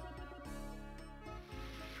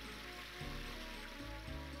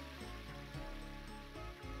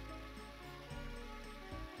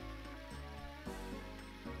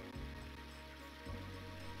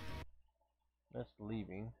 That's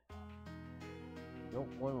leaving.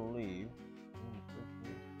 Don't want to leave.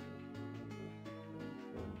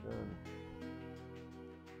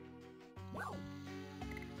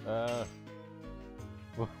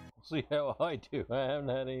 We'll see how I do. I haven't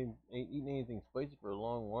had eaten anything spicy for a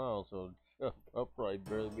long while, so I'll probably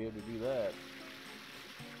barely be able to do that.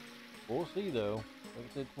 We'll see though. Like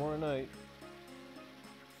I said, tomorrow night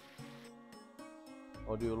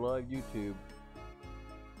I'll do a live YouTube.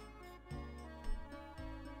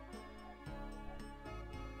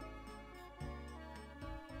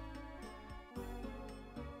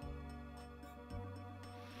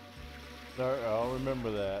 I'll remember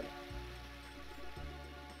that.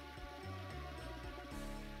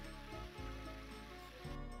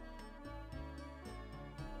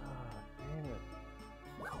 Damn it.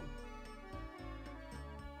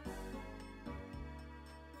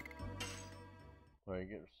 Alright,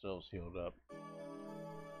 get ourselves healed up.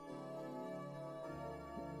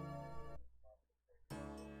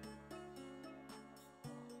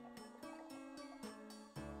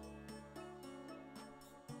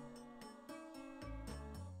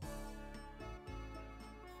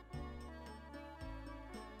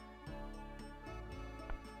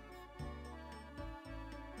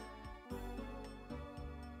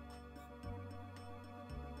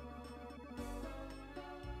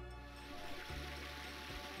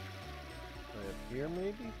 Right up here,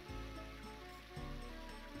 maybe?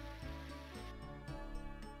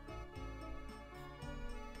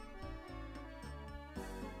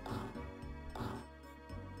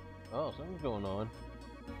 Oh, something's going on.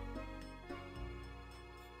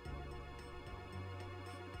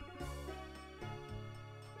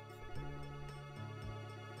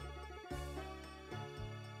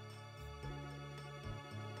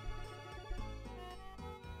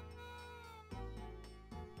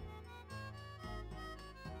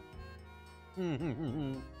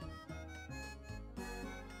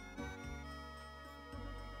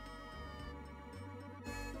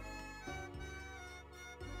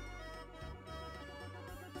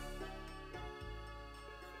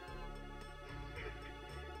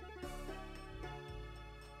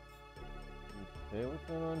 Okay, what's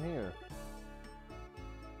going on here?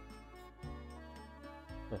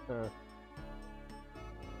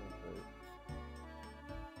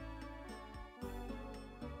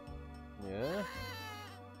 Yeah?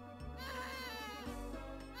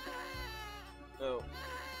 No.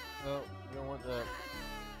 No, you don't want that.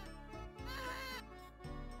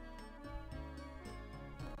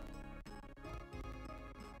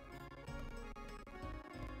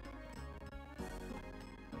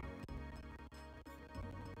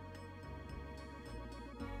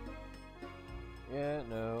 Yeah,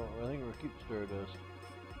 no, I think we'll keep Stardust.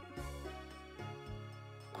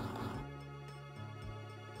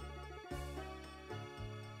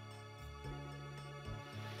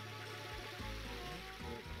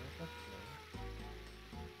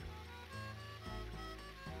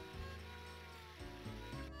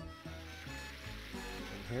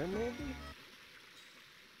 In here, maybe?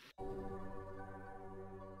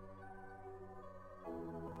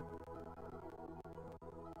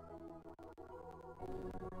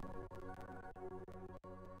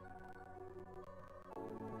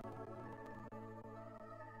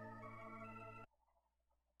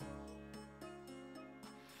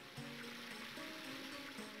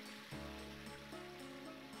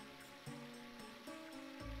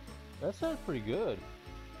 That sounds pretty good.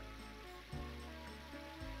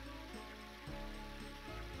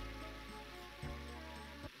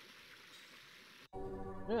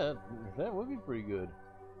 Yeah, that would be pretty good.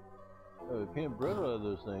 Peanut bread out of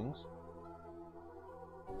those things.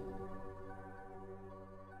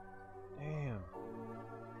 Damn.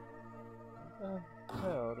 Where the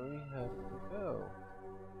hell do we have to go?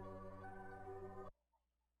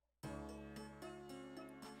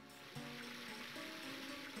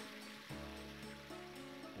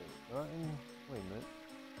 Wait a minute.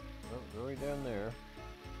 Oh, they're way down there.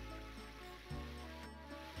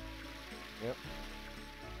 Yep.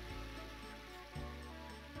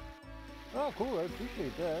 Oh, cool. I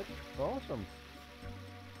appreciate that. Awesome.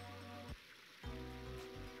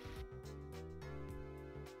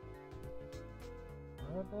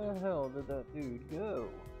 Where the hell did that dude go?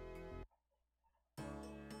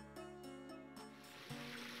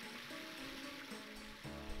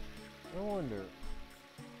 I wonder.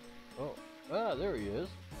 Oh, there he is.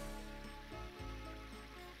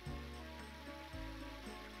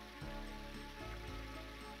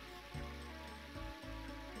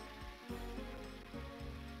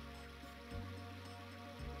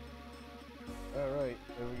 Alright,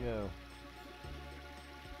 there we go.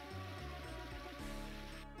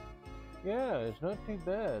 Yeah, it's not too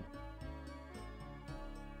bad.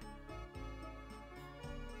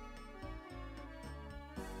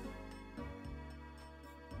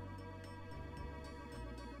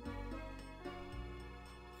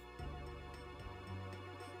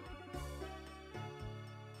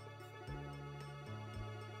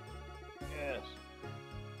 Yes.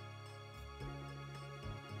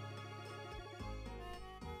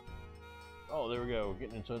 Oh, there we go. We're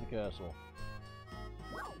getting inside the castle.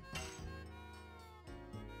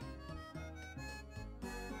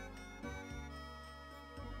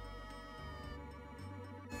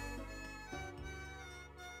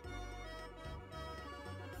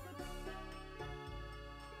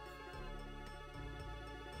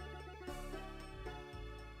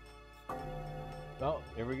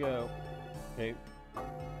 Here we go. Okay.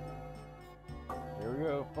 Here we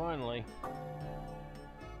go, finally.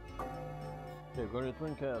 Okay, go to the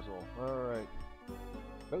Twin Castle. Alright.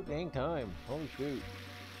 About dang time. Holy shoot.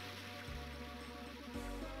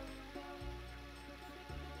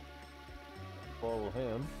 Follow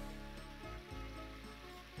him.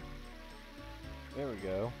 There we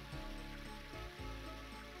go.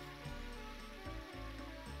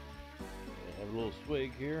 Have a little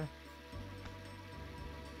swig here.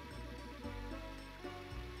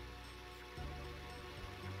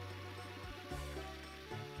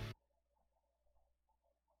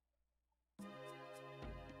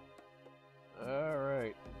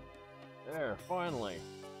 Alright. There, finally.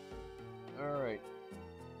 Alright.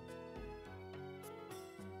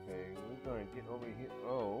 Okay, we're gonna get over here.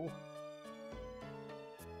 Oh.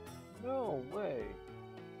 No way.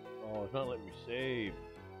 Oh, it's not letting me save.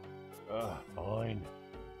 Fine.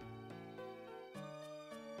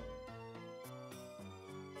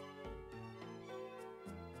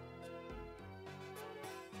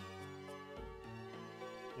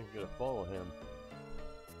 You're gonna follow him.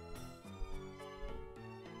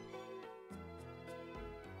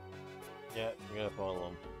 Yeah, we gotta follow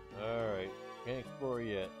him. Alright. Can't explore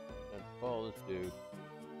yet. Gotta follow this dude.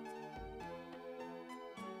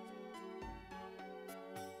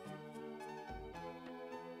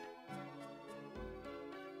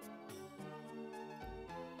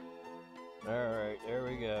 Alright, there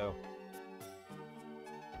we go.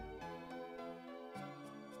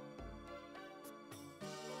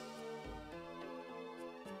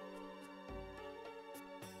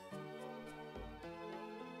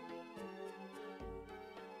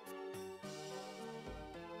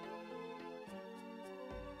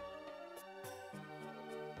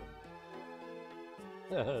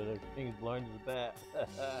 The king's blind as a bat.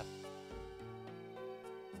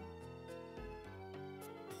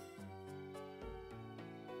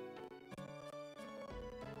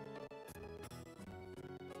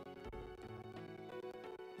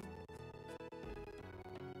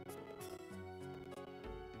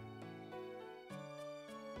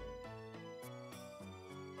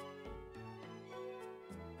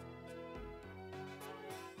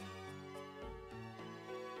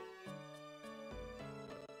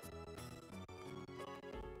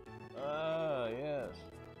 Ah, yes.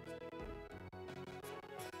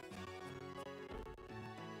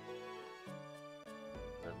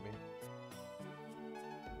 Pardon me.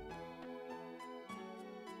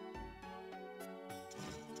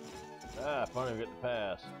 Ah, finally get the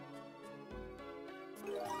pass.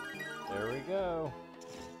 There we go.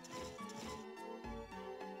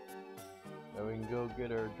 Now we can go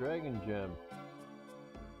get our dragon gem.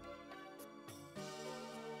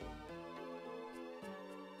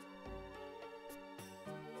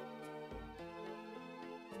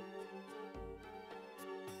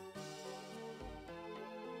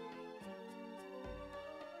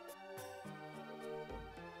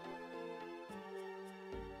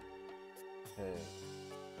 Okay.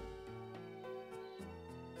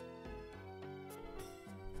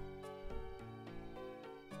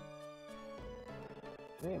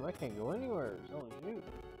 Damn, I can't go anywhere. Holy shoot.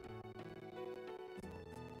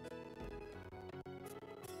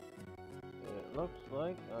 It looks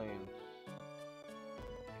like I am...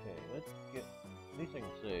 Okay, let's get... At least I can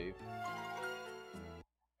save.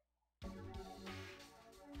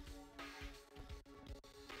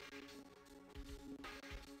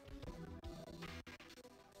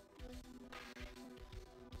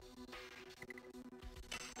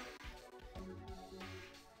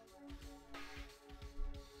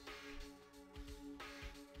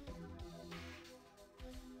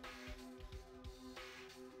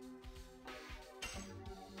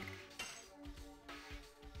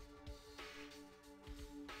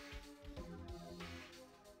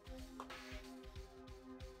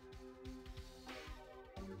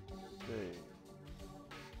 See.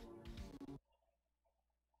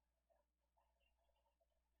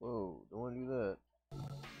 Whoa, don't want to do that.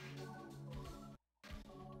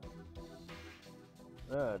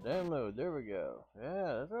 Ah, download, there we go.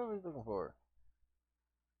 Yeah, that's what I was looking for.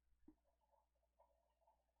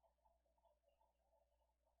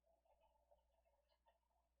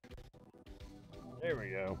 There we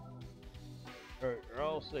go. Alright, we're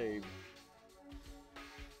all saved.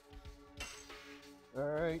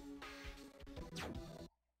 Alright.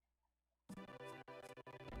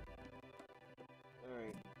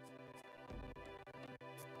 Alright.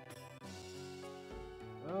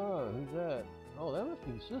 Oh, who's that? Oh, that must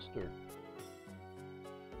be the sister.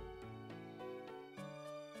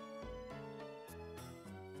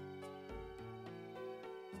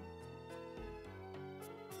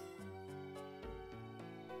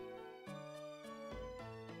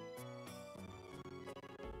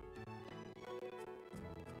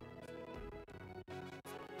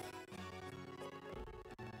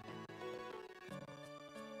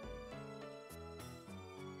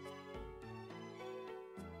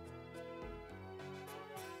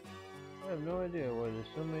 I have no idea why there's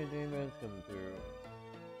so many damn ads coming through.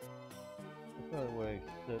 That's not the way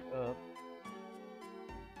it's set up.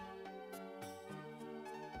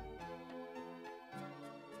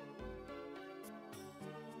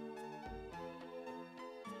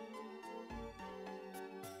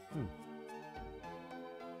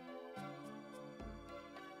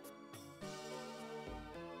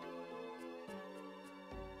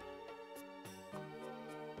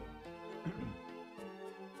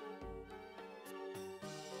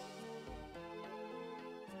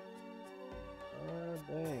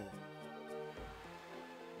 Dang.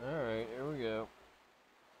 Alright, here we go.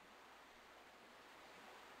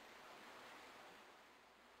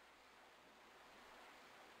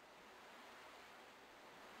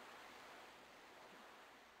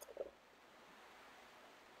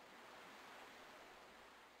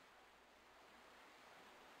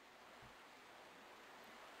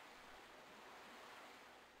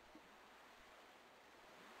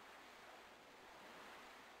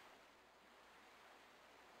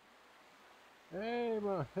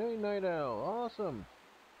 Hey Night Owl, awesome!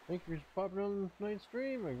 Thank you for popping on tonight's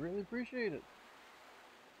stream, I greatly appreciate it.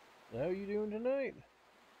 How are you doing tonight?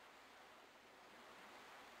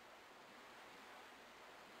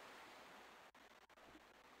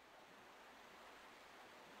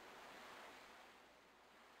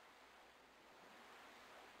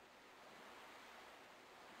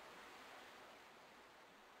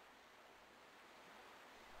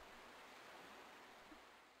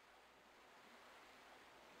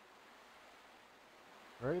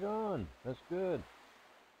 Right on, that's good.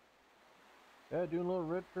 Yeah, doing a little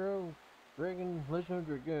retro Dragon Legend of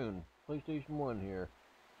Dragoon, PlayStation 1 here.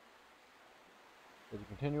 It's a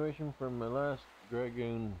continuation from my last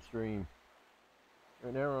Dragoon stream.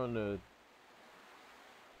 Right now we're on the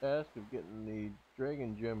task of getting the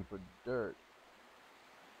Dragon Gem for dirt.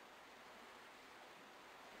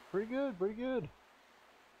 Pretty good, pretty good.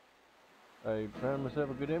 I found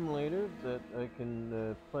myself a good emulator that I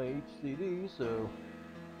can play each CD, so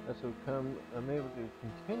that's how come I'm able to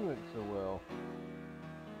continue it so well.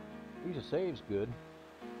 Use of save's good.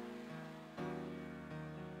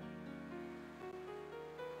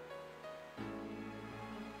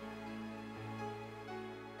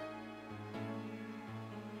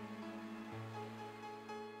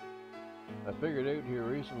 I figured out here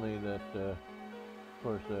recently that, of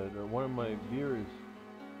course, one of my viewers,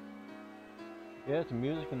 yeah, the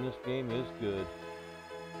music in this game is good.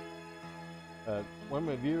 One of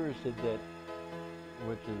my viewers said that,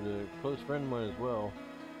 which is a close friend of mine as well,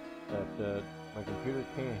 that my computer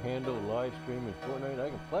can't handle live streaming Fortnite. I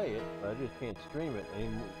can play it, but I just can't stream it. I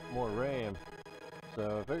need more RAM.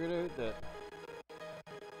 So I figured out that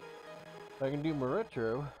I can do my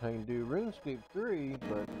retro, I can do RuneScape 3,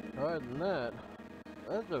 but other than that,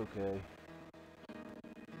 that's okay.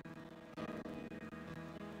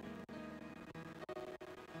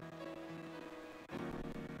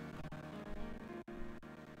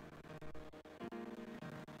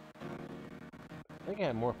 I think I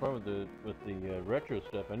had more fun with the retro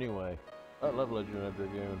stuff anyway. I love Legend of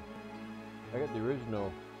Dragoon. I got the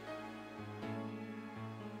original.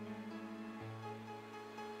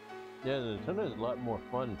 Yeah, sometimes it's a lot more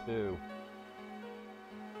fun too.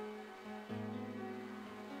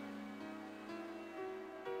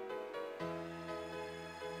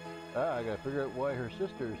 Ah, I gotta figure out why her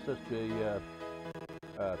sister is such a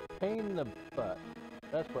pain in the butt.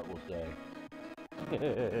 That's what we'll say.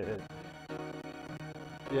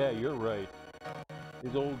 Yeah, you're right.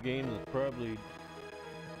 These old games is probably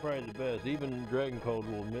the best. Even Dragon Code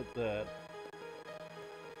will admit that.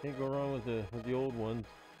 Can't go wrong with the old ones.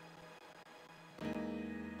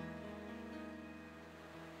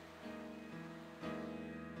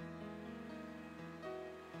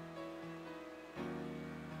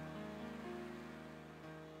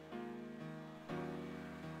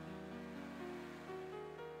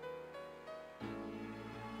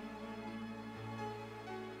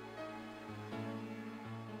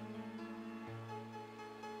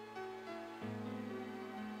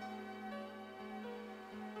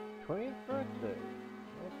 Birthday.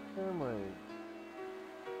 That's Thermite.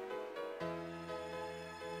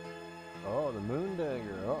 Oh, the Moon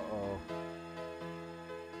Dagger. Uh-oh.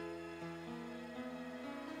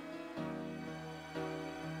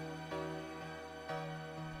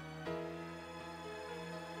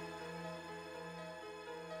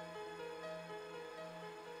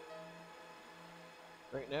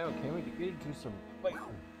 Right now, can't wait to get into some fighting.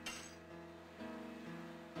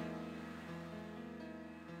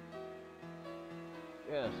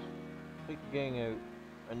 Yes, take the gang out,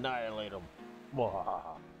 annihilate them.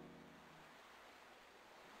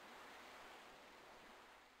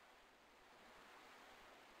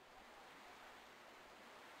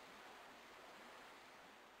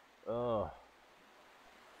 Oh,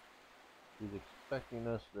 she's expecting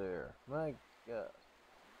us there. My God.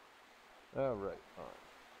 Alright, fine.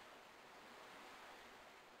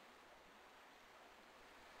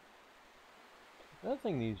 Another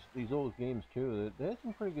thing, these old games too, they had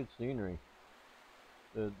some pretty good scenery.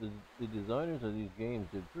 The designers of these games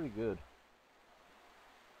did pretty good.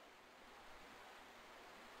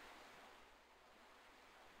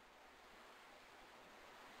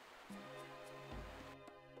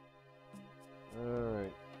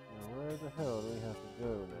 Alright, now where the hell do we have to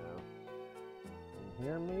go now? In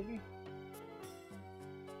here maybe?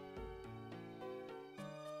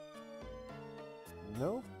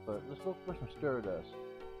 Nope, but let's look for some Stardust.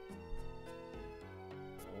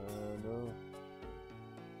 No.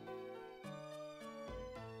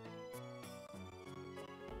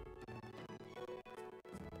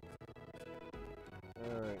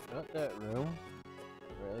 Alright, not that room.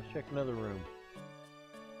 Alright, let's check another room.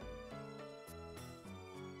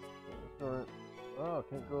 Oh,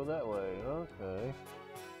 can't go that way. Okay.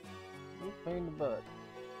 You pain in the butt.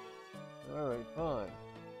 Alright, fine.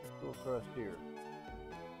 Let's go across here.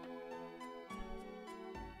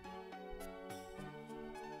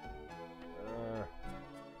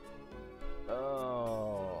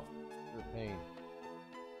 Oh, you're a pain.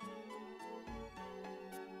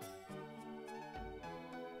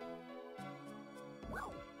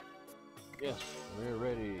 Yes, we're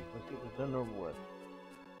ready. Let's get this done over with.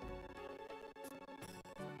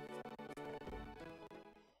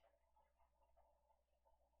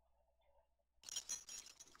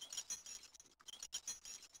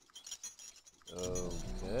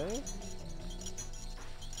 Okay.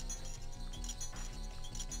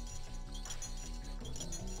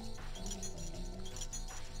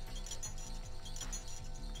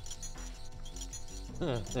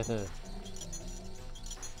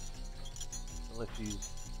 Unless she's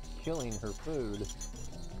killing her food.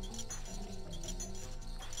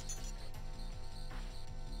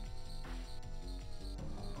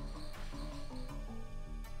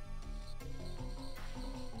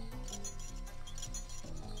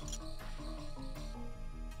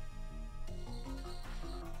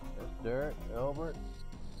 That's Derek, Albert.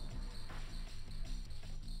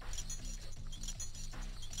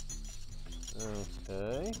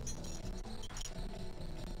 Okay.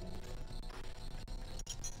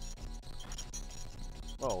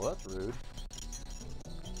 Oh, that's rude.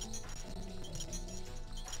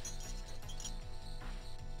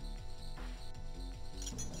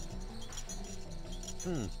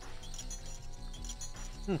 Hmm.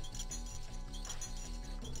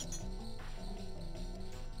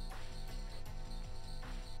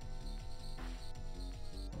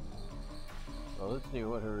 Well, let's see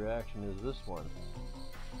what her reaction is this one.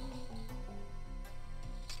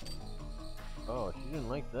 Oh, she didn't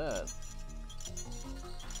like that.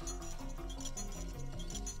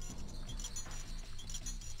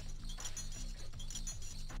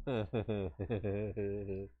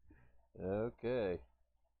 Okay.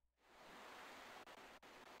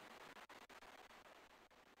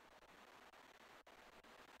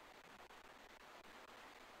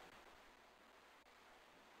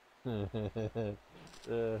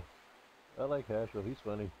 I like Hashel, he's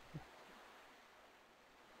funny.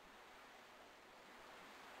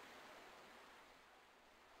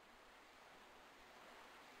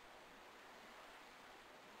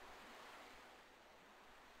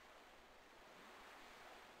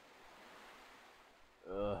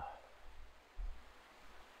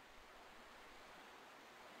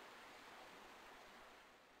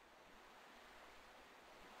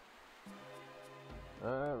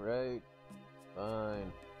 Alright,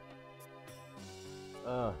 fine.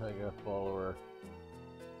 Oh, I got a follower.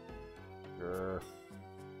 Sure.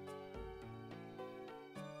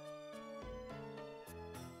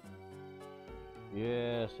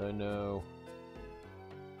 Yes, I know.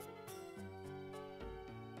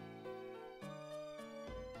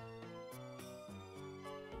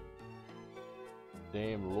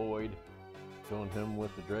 Damn Lloyd. Killing him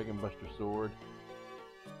with the Dragon Buster sword.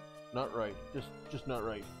 Not right. Just not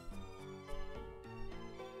right.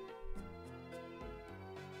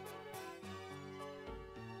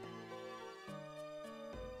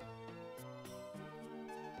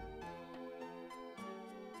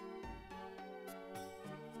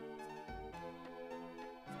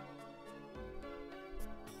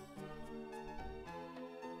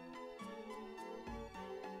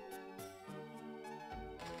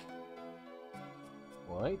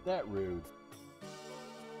 Well, ain't that rude?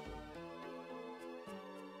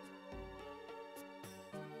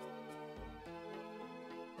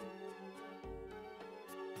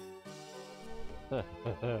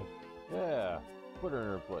 Yeah, put her in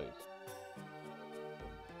her place.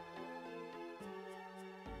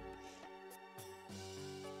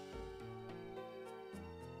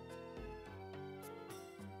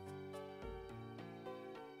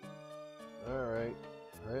 Alright,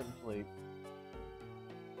 hurry up and sleep.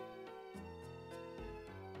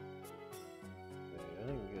 Okay, I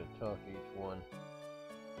think we gotta talk to each one.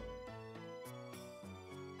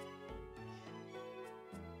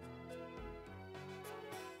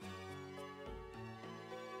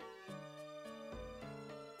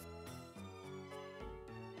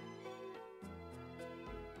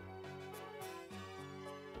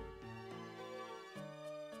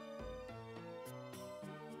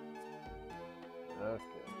 Okay,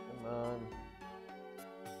 come on.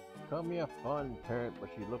 Call me a fond parent, but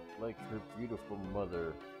she looked like her beautiful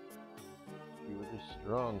mother. She was a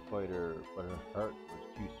strong fighter, but her heart was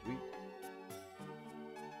too sweet.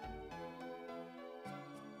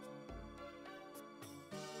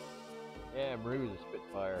 Yeah, Marie was a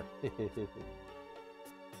spitfire.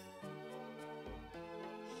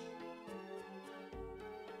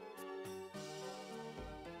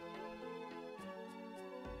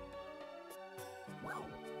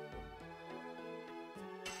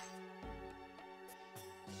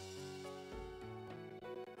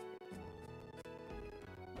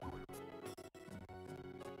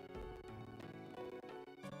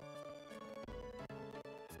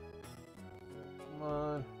 Come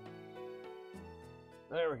on.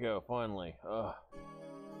 There we go, finally. Ugh.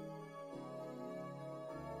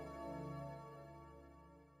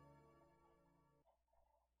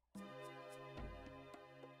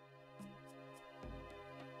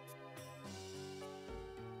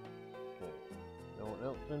 Okay, no one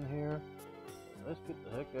else in here? Let's get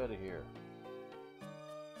the heck out of here.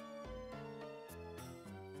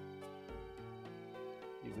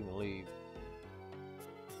 You can leave.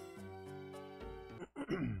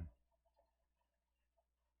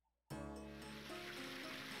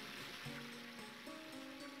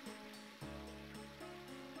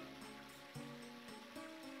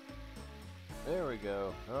 There we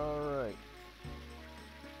go. Alright.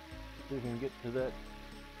 See if we can get to that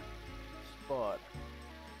spot.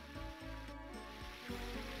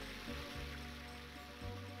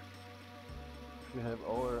 We have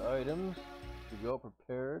all our items. Should be all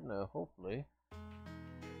prepared now, hopefully.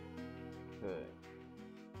 Okay.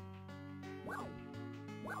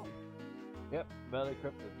 Yep, Valley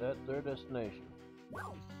Crypt, that's their destination.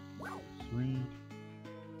 Sweet.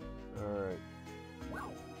 Alright.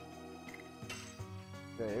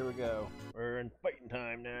 Okay, here we go. We're in fighting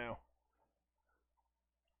time now.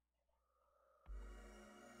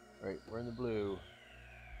 Right, we're in the blue.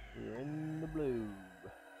 We're in the blue.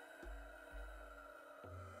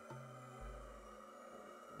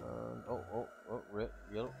 Red,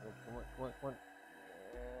 yellow. Come on.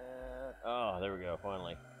 Oh, there we go,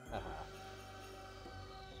 finally.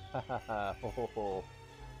 Haha. Ho ho ho.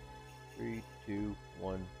 3, 2,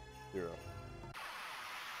 1, 0.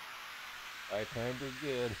 I timed it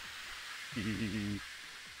good.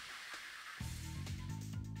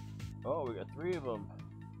 Oh, we got 3 of them.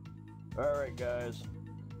 Alright, guys.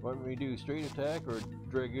 Want me to do straight attack or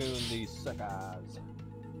dragoon these suckers?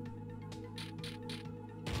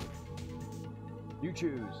 You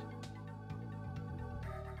choose.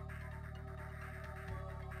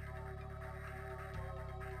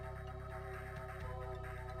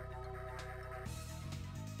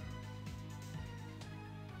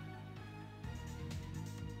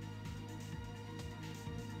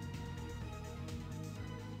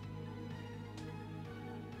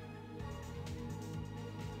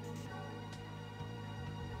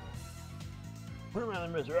 Put him out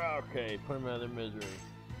of misery. Okay, put him out of misery.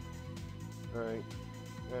 Alright.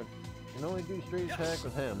 You can only do straight attack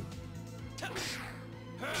with him. Okay,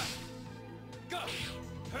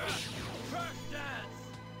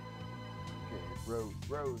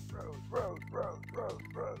 Rose.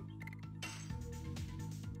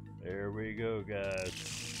 There we go, guys.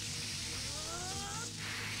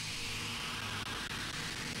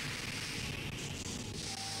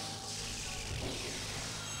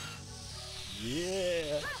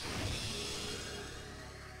 Yeah.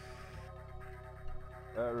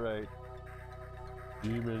 Alright.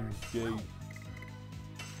 Demon's Gate.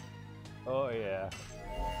 Oh yeah.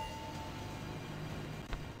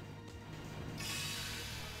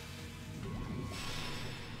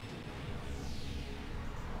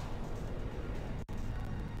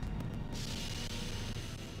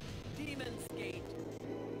 Demon's Gate.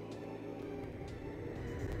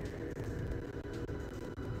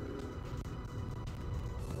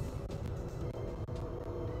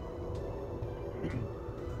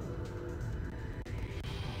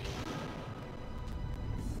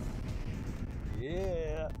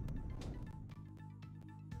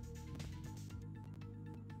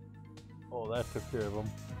 Well, that took care of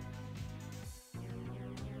them.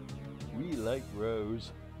 We like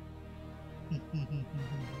Rose.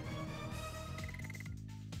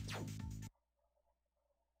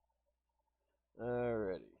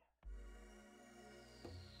 Alrighty.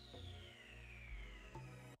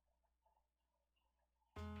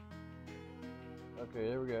 Okay,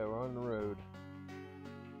 there we go. We're on the road.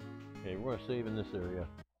 Okay, we're gonna save in this area.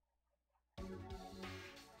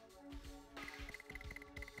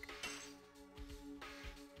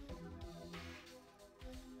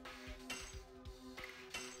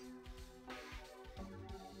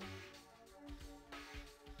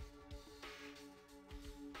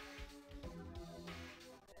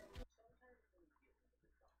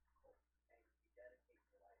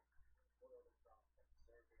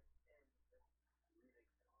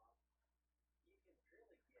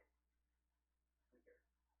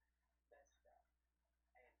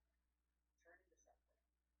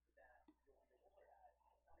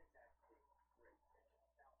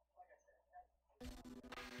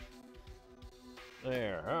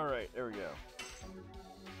 There, alright, there we go.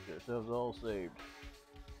 Get ourselves all saved.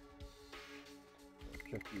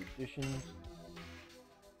 Check the additions.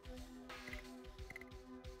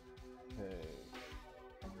 Okay.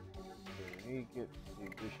 So we need to get the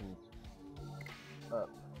additions up.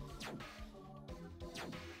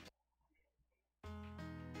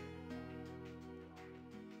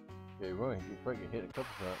 Okay, well, you probably can hit a couple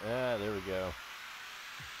times. Ah, there we go.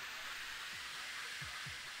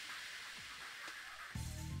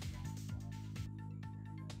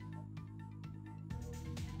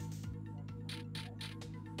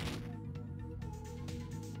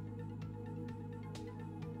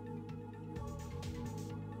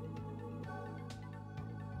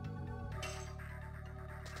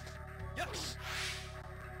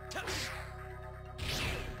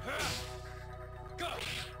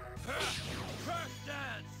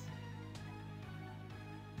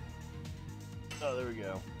 Oh, there we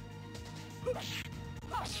go.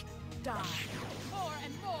 Die more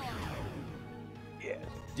and more. Yes,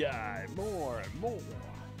 die more and more.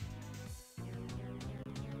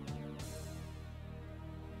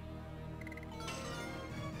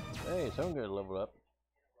 Hey, someone got leveled up.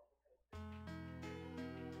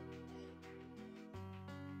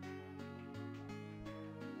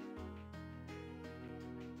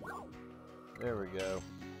 There we go.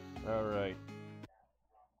 All right.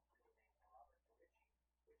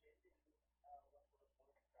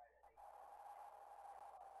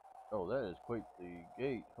 Oh, that is quite the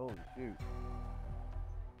gate. Holy shoot.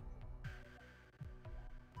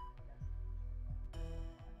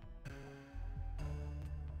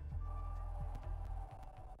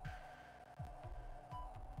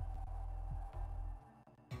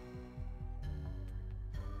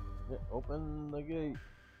 Yeah, open the gate.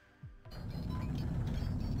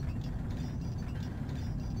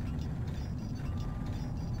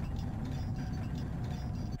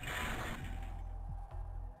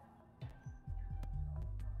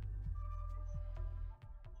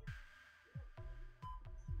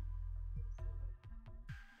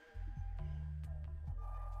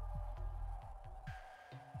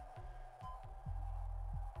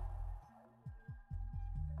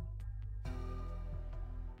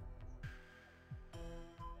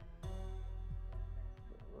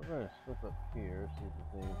 We're going to slip up here, see if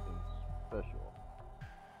there's anything special.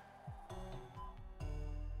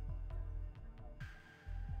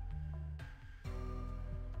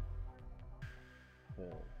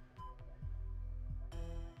 Okay.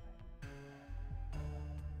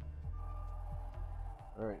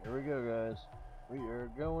 Alright, here we go, guys. We are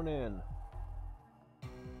going in.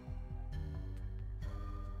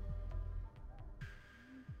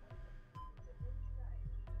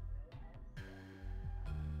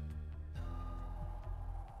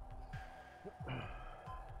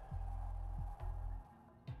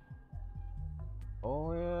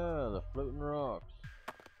 Oh yeah, the floating rocks.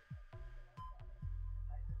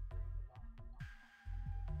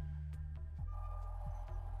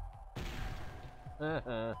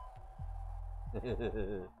 Haha.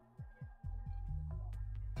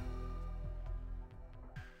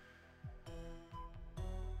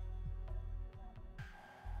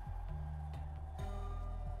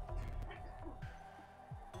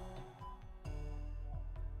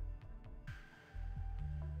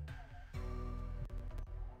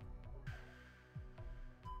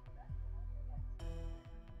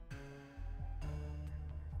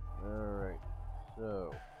 Alright,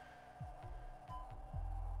 so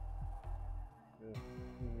just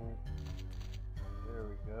here. There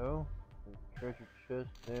we go. The treasure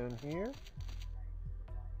chest down here.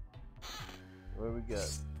 What do we got?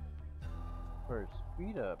 For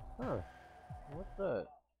speed up, huh? What's that?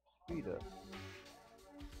 Speed up.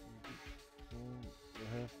 You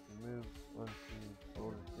have to move one to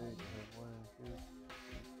hold a stage. You have 1 and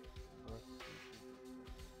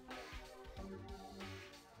 2.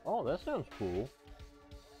 Oh, that sounds cool.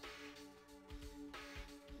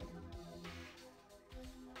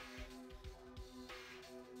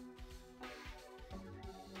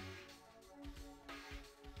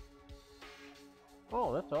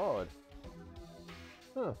 Oh, that's odd.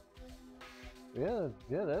 Huh. Yeah,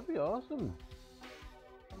 that'd be awesome.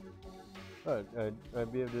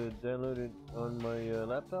 I'd be able to download it on my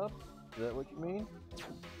laptop? Is that what you mean?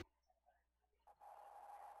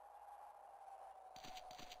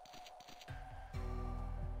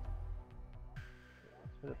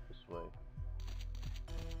 Let's head up this way.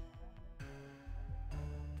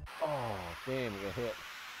 Oh, damn, we got hit.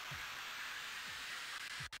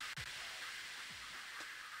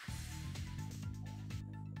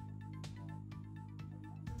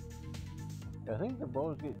 I think the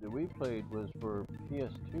Baldur's Gate that we played was for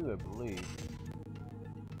PS2, I believe.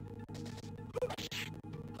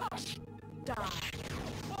 Die.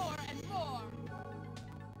 More and more.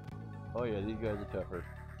 Oh yeah, these guys are tougher.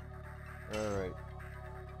 Alright.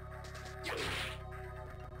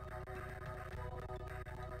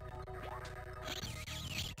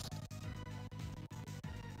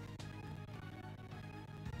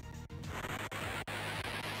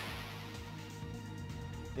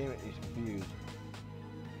 Damn it, he's confused.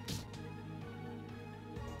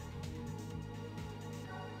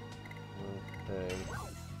 Okay.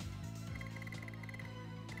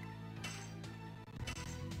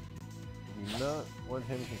 Do not want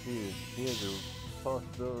him confused. He has a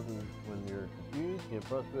possibility when you're confused, he has a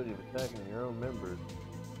possibility of attacking your own members.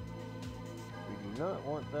 We do not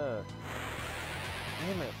want that.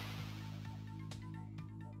 Damn it.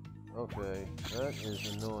 Okay, that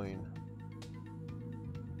is annoying.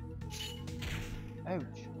 Ouch.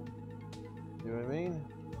 You know what I mean?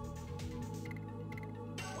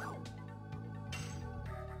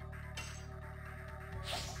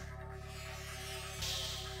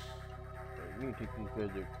 You need to take these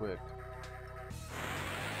guys out quick.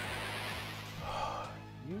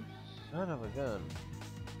 You son of a gun.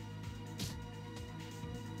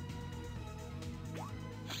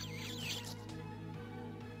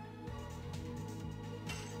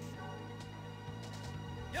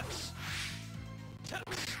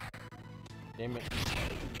 Damn it.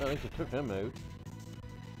 At least it took him out.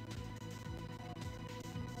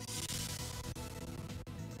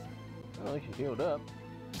 Well, at least she healed up.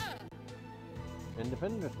 And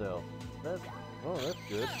defended herself. That's, oh, that's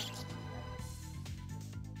good.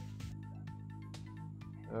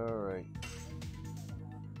 Alright.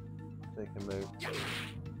 Take him out.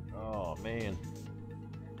 Oh, man.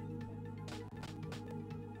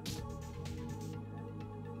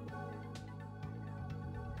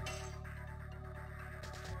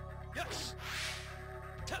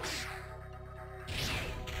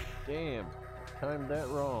 Damn, timed that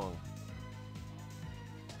wrong.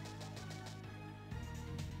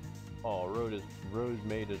 Oh, Rose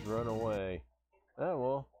made us run away. Oh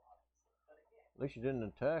well, at least she didn't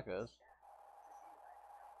attack us.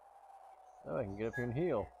 Now I can get up here and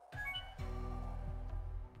heal.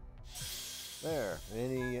 There,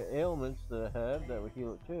 any ailments that I had, that would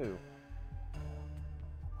heal it too.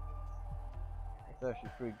 That's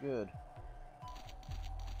actually pretty good.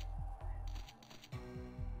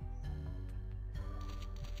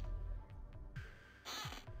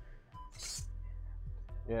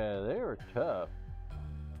 Yeah, they were tough.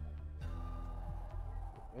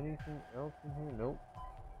 Anything else in here? Nope.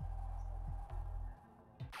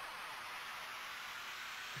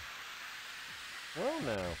 Well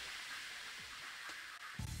now.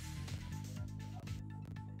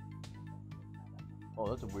 Oh,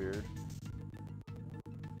 that's weird.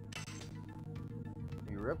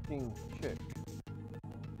 Erupting chick.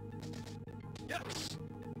 Yes.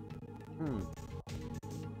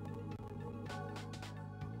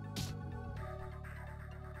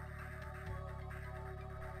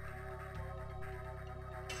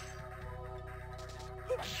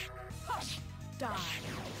 Die.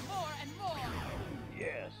 More and more.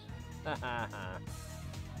 Yes. Ha ha ha.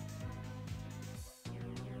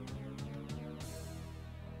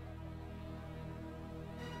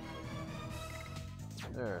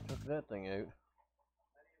 There, took that thing out.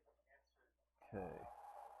 Okay.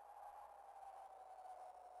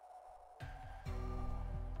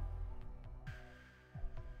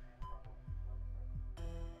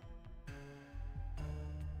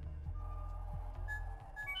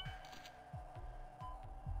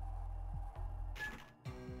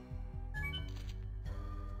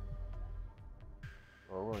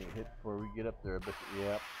 Or we're gonna get hit before we get up there, but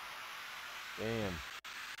yep. Damn.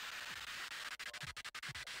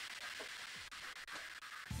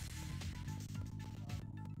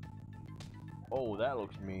 Oh, that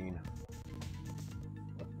looks mean.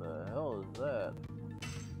 What the hell is that?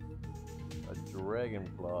 A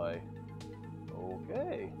dragonfly.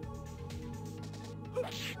 Okay.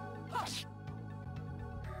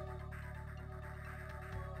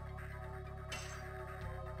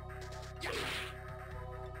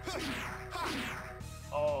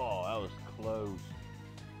 Oh, that was close.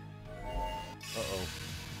 Uh-oh.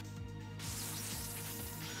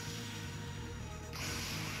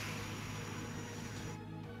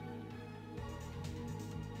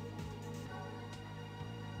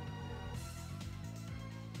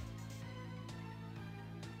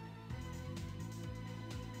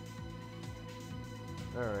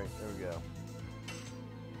 Alright, there we go.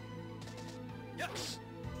 Yes.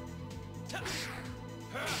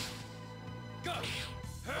 Go.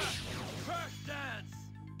 Crash dance.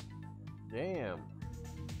 Damn.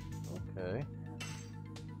 Okay.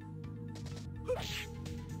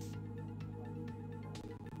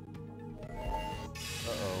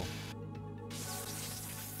 Uh-oh.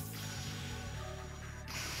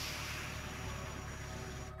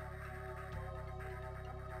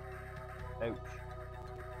 Ouch.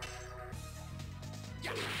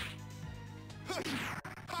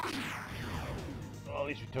 Oh, at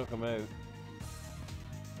least we took him out.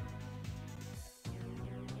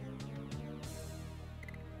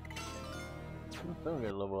 Someone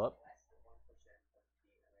gotta level up.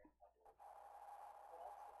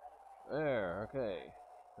 There, okay.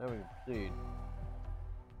 Now we can proceed.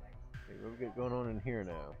 Okay, what we got going on in here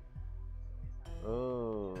now?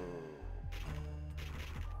 Oh.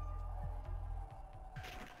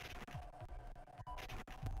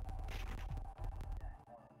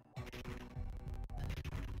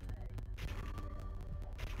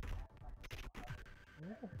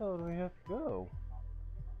 Where the hell do we have to go?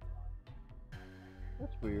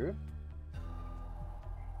 That's weird.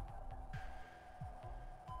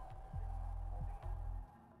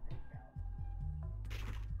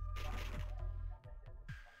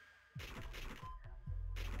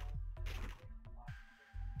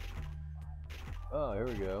 Oh, here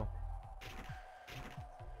we go.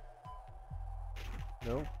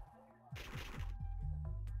 Nope.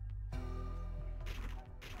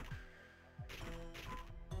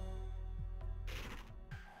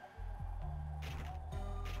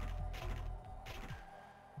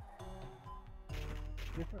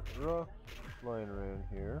 Different rocks flying around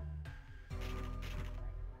here.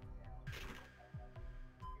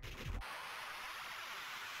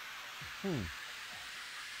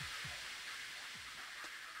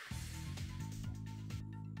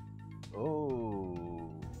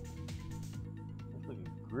 Oh. Looks like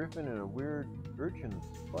a griffin and a weird urchin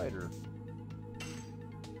spider.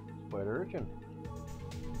 Spider urchin.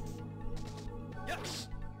 Yes.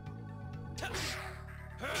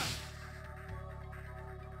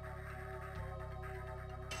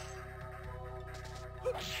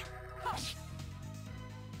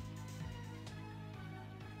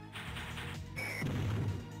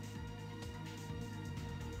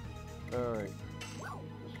 Alright.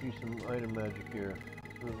 Let's use some item magic here.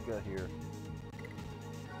 What we got here?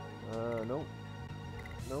 Nope.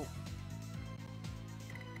 Nope.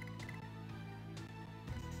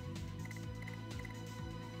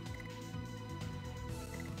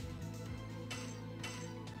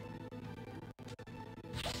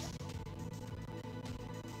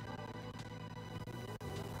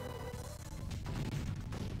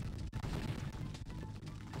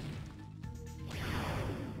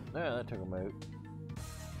 Yeah, that took him out.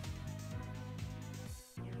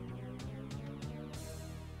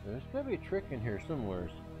 There's gotta be a trick in here somewhere.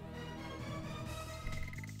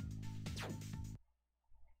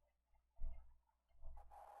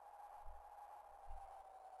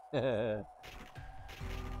 Where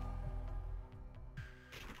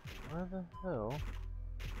the hell?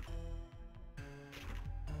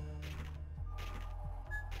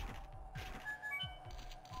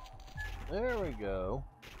 There we go.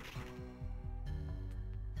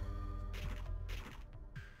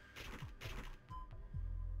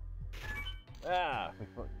 Ah,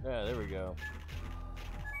 yeah, there we go.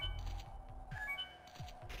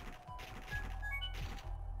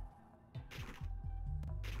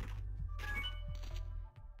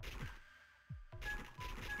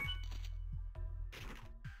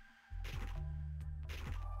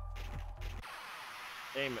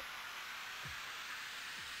 Damn it.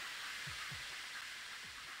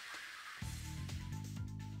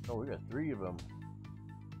 Oh, we got 3 of them.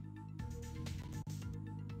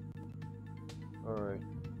 Alright.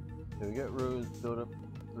 So we got rows built up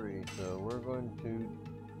 3, so we're going to...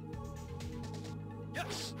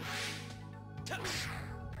 Yes.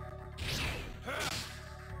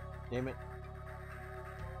 Damn it.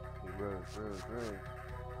 Rows.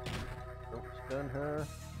 Don't stun her.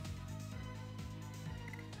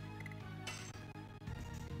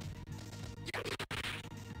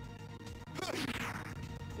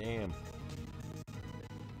 Damn.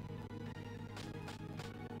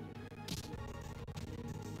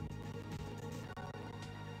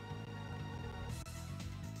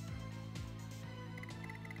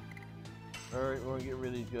 Alright, we want to get rid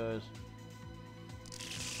of these guys.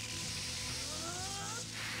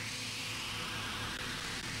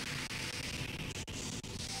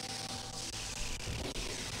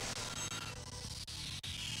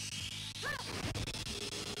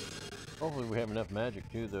 Hopefully we have enough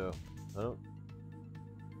magic too, though. I don't...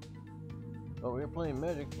 Oh, we're playing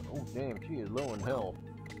magic. Oh, damn, she is low in health.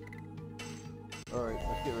 Alright,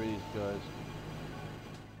 let's get rid of these guys.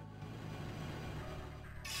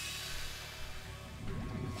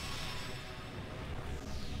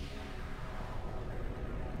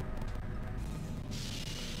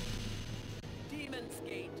 Demon's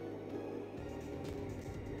Gate.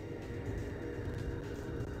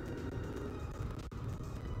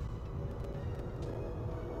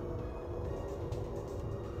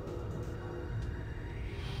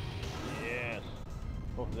 Yes!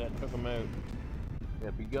 Hopefully that took them out.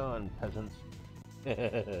 Yeah, be gone, peasants.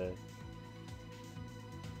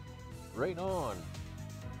 Right on!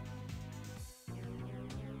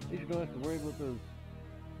 You don't have to worry about those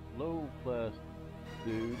low class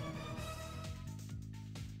dudes.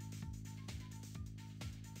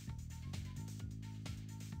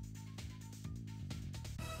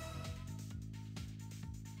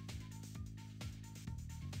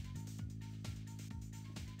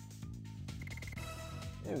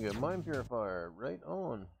 There we go, Mind Purifier, right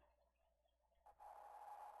on.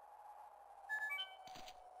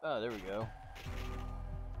 Ah, there we go.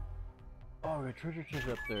 Oh, we got treasure chest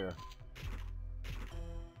up there.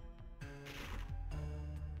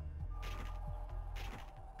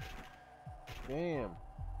 Damn.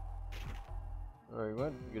 Alright,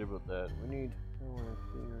 what? Forget about that. We need...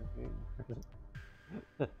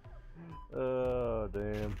 Oh,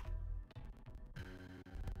 damn.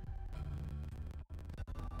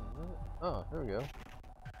 Oh, there we go.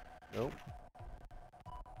 Nope.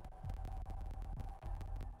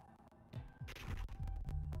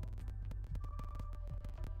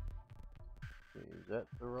 Okay, is that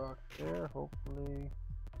the rock there? Hopefully.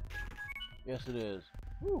 Yes, it is.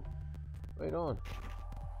 Woo! Right on.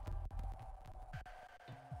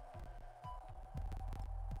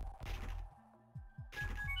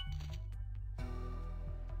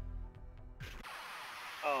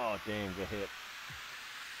 Oh, damn, got hit.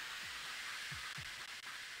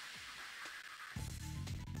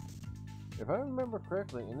 If I remember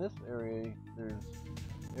correctly, in this area, there's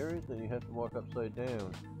areas that you have to walk upside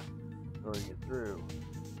down in order to get through.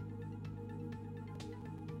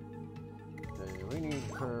 Okay, we need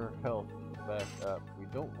her health back up. We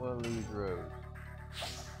don't want to lose Rose.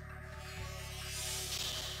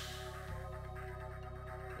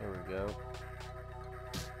 There we go.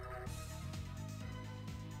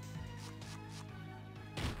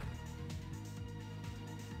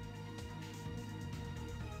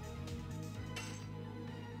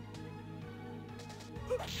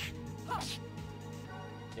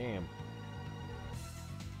 Damn.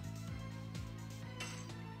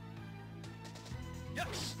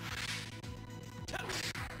 Yes.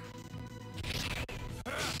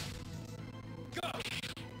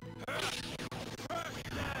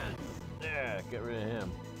 Yeah, get rid of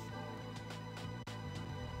him.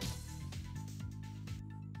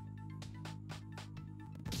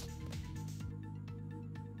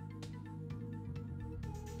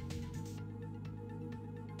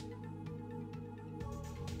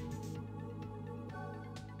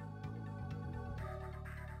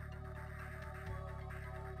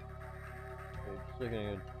 Just looking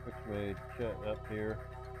at fix my chat up here.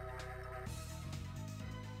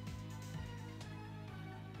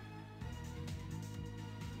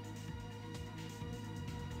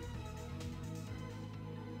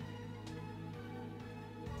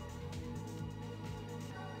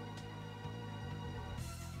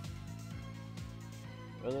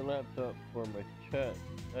 Other laptop for my chat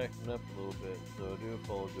acting up a little bit, so I do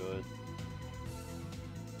apologize.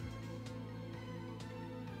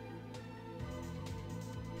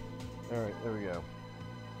 Alright, there we go.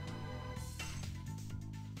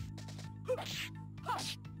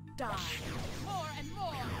 Die. More and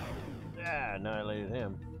more. Ah, annihilated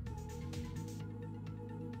him.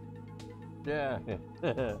 Yeah.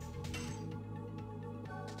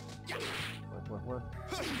 What?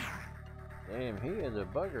 Damn, he is a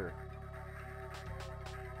bugger.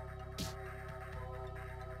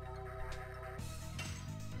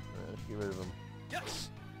 Alright, let's get rid of him. Yes.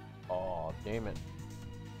 Aw, damn it.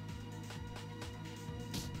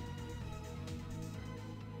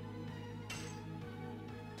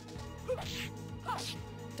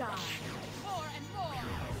 Die. More and more.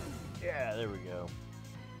 Yeah, there we go.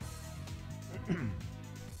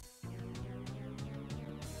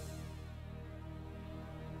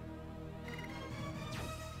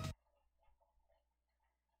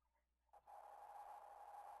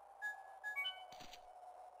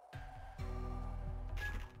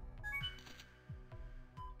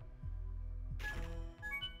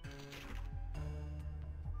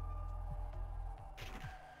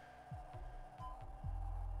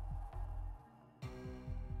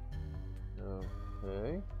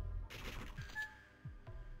 Okay.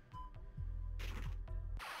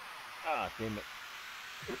 Ah, damn it.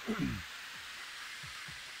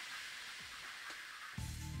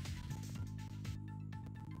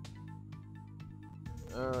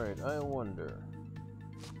 Alright, I wonder.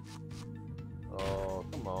 Oh,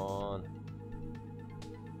 come on.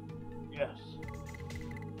 Yes.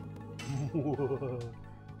 Rose.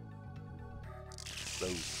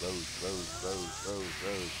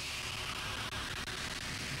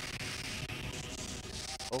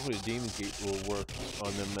 Hopefully the Demon Gate will work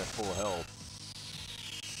on them at full health.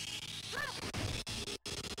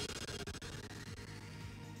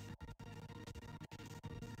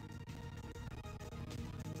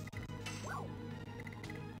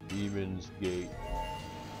 Demon's Gate.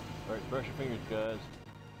 Alright, brush your fingers, guys.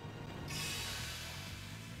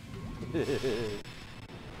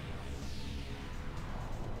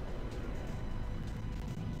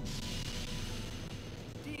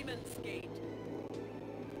 Demon's Gate.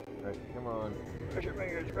 Alright, come on. Brush your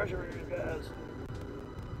fingers, guys.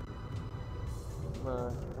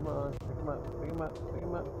 Come on. Pick him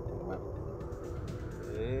up.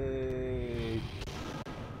 Hey.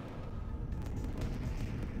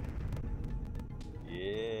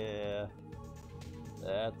 Yeah.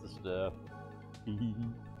 That's the stuff.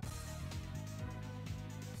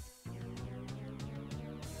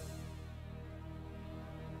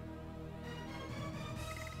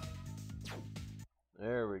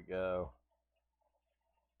 There we go.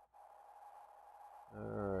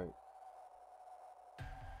 Alright.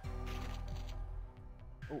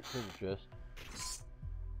 Oh, there's a chest.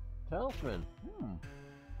 Talisman.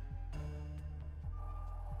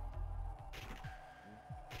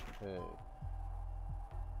 Okay.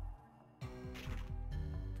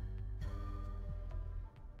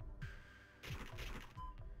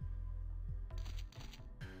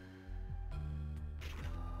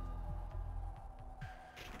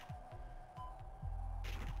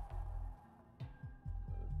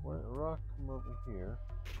 Why did a rock come over here?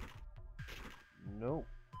 Nope.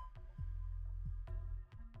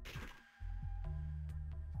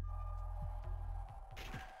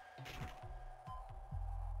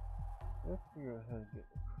 Let's figure out how to get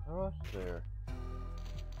across there.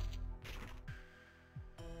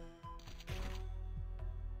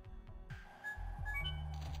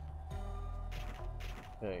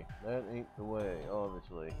 Okay, that ain't the way,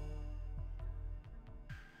 obviously.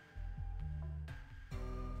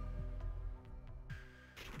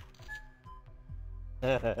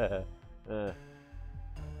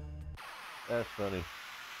 That's funny.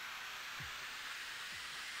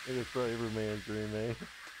 It is probably every man's dream, eh?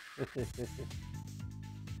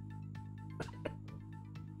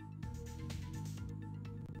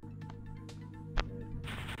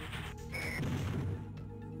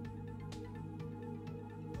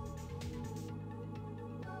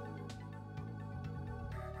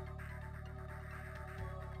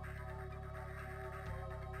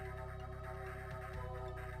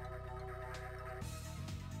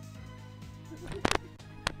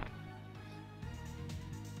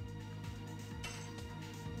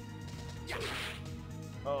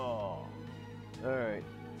 Oh, alright.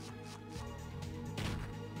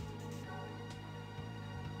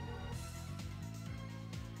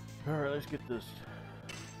 Alright, let's get this.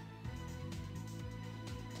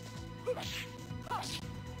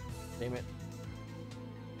 Damn it.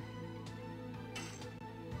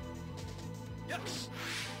 Yes.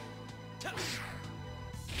 Yes.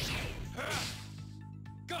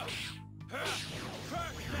 Go.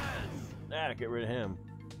 Ah, get rid of him.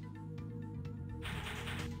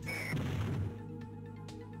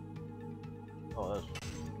 Oh, that's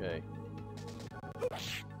okay.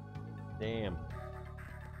 Damn.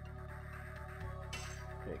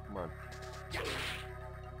 Okay, come on.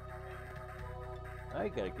 I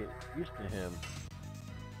gotta get used to him.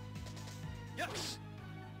 Yes.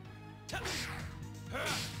 Guess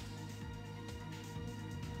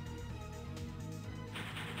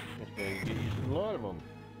I get used to a lot of them.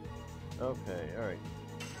 Okay, alright.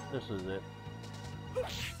 This is it.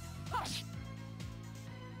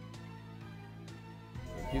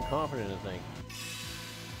 I'm too confident, I think.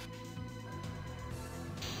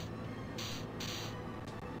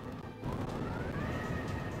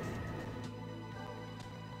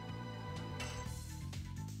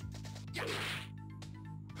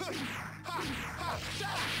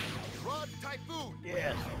 Rod Typhoon.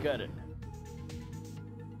 Yes, got it.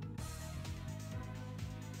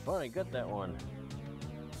 Finally got that one.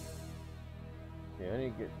 Yeah, I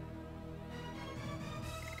need to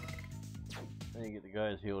get the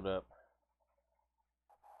guys healed up.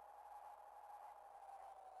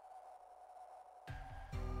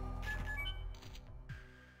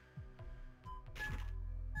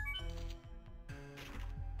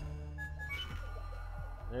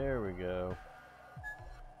 There we go.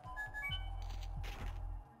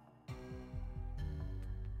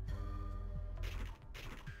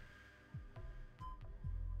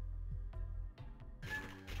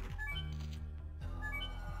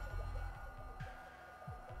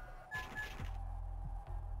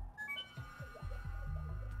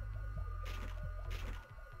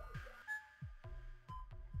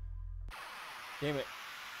 Damn it.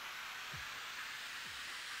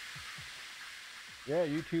 Yeah,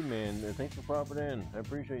 you too, man. Thanks for popping in. I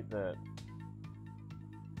appreciate that.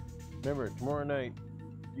 Remember, tomorrow night,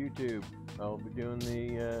 YouTube, I'll be doing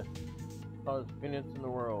the hottest minutes in the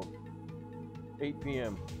world. 8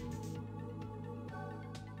 p.m.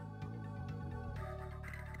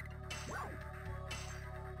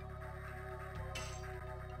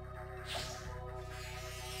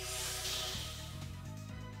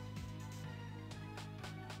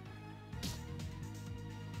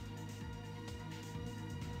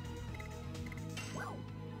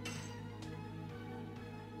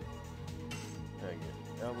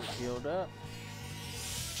 I get healed up.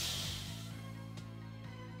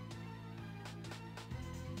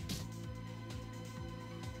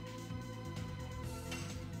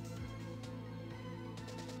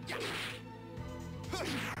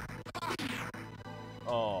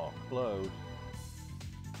 Oh, close.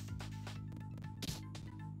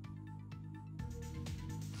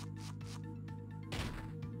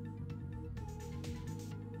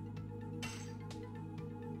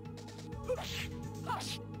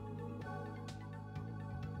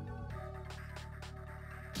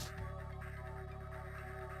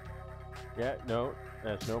 Yeah, no,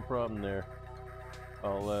 that's no problem there.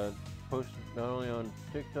 I'll post not only on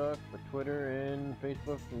TikTok, but Twitter and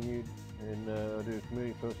Facebook, and I'll do a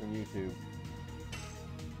community post on YouTube.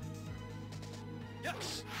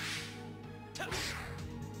 Yes.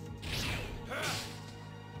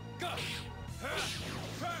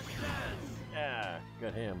 Ah,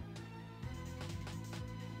 got him.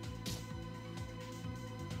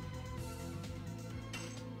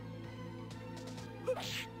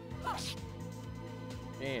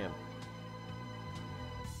 Damn.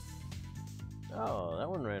 Oh, that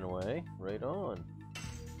one ran away. Right on.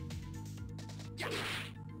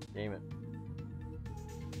 Damn it.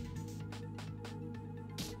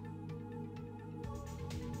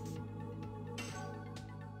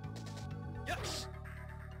 Yes.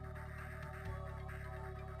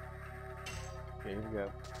 Okay, here we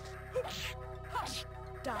go.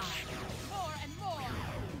 Die. More and more.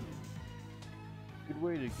 Good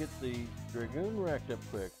way to get the Dragoon racked up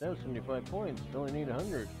quick. That was 75 points. Only need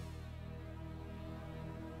 100.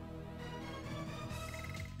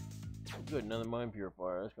 Good, another mind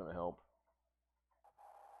purifier. That's gonna help.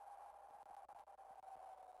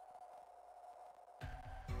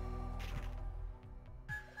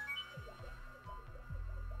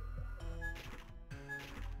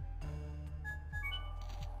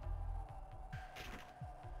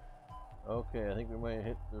 Okay, I think we might have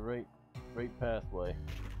hit the right pathway.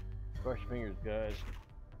 Cross your fingers, guys.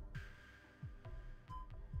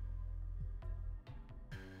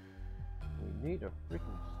 We need a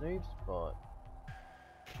freaking safe spot.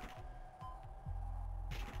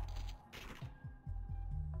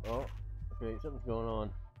 Oh, okay, something's going on.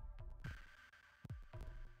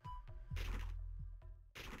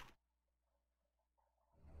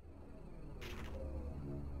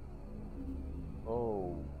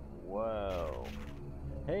 Oh, wow.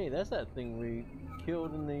 Hey, that's that thing we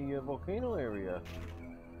killed in the volcano area.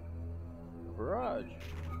 Barrage.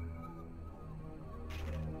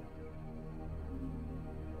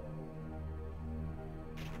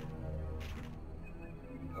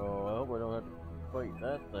 Oh, I hope I don't have to fight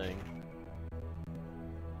that thing.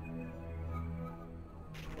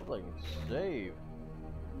 Looks like it's saved.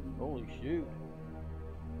 Holy shoot.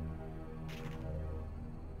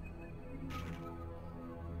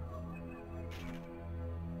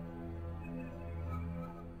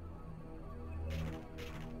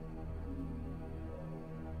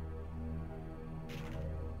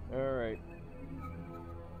 Alright.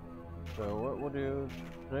 So what we'll do,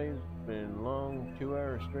 today's been a long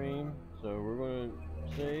 2-hour stream, so we're going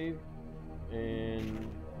to save and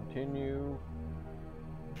continue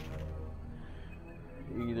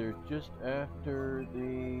either just after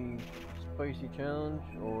the spicy challenge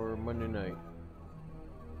or Monday night.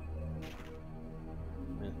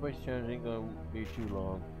 And the spicy challenge ain't going to be too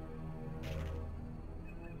long.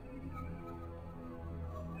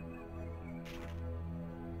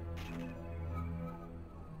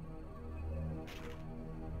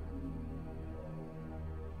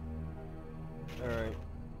 Alright.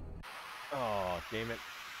 Oh, damn it.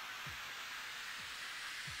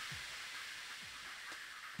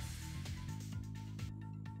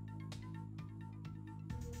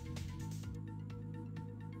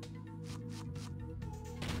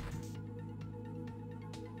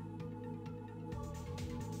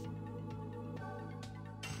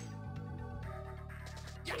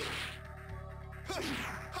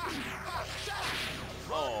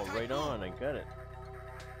 Oh, right on, I got it.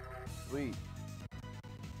 Sweet.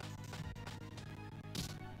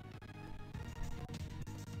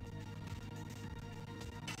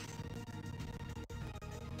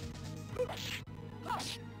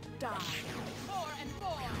 Die. More and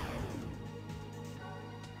more.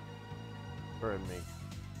 Pardon me.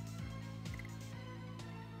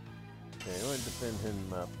 Okay, I'm going to defend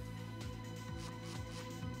him up.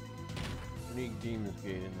 We need Demon's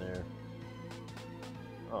Gate in there.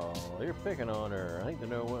 Oh, you're picking on her. I think they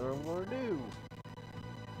know what I'm going to do.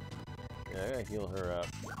 Yeah, I gotta heal her up.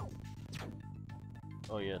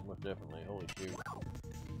 Oh yes, most definitely. Holy shoot.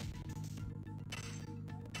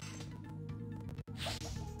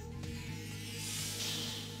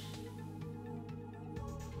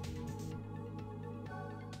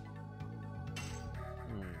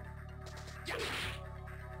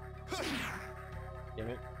 Damn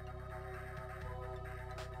it.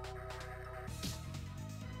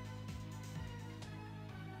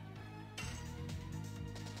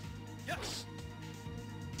 Yes.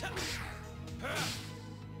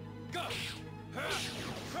 Go. Crash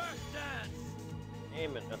dance.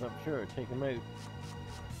 Damn it, I'm sure. Take him out.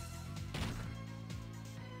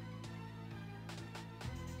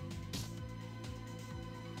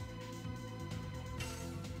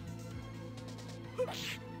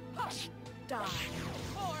 Die.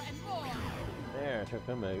 More and more. There, I took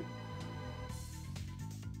him out.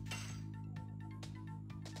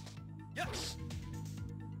 Yes.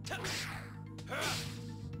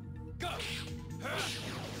 Go. Crash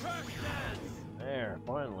dance. There,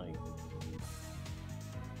 finally.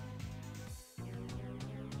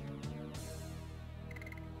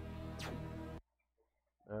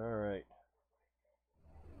 Alright.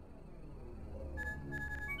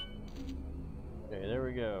 Okay, there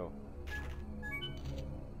we go.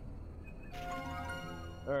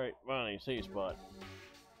 Alright, finally, safe spot.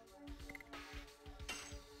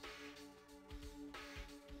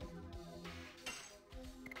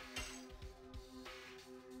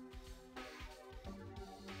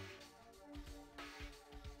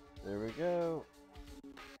 There we go.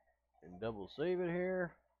 And double save it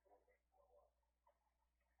here.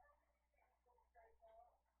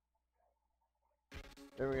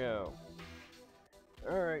 There we go.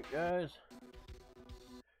 Alright guys.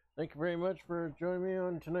 Thank you very much for joining me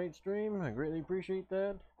on tonight's stream. I greatly appreciate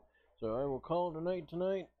that. So I will call it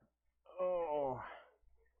tonight. Oh.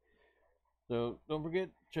 So don't forget,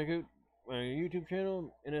 check out my YouTube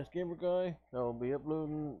channel, NS Gamer Guy. I'll be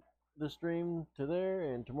uploading the stream to there,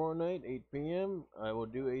 and tomorrow night, 8 p.m., I will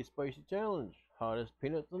do a spicy challenge. Hottest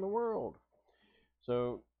peanuts in the world.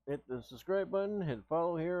 So hit the subscribe button, hit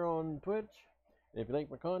follow here on Twitch. And if you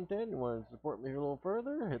like my content and want to support me a little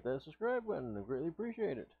further, hit that subscribe button. I greatly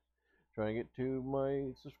appreciate it. Trying to get to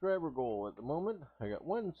my subscriber goal at the moment. I got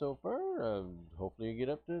 1 so far. Hopefully you get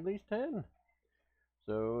up to at least 10.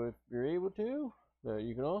 So if you're able to,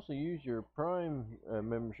 you can also use your Prime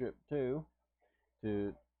membership too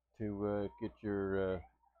to get your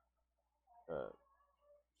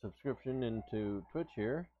subscription into Twitch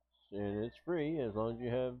here, and it's free as long as you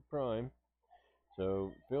have Prime.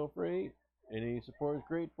 So feel free. Any support is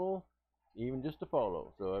grateful, even just to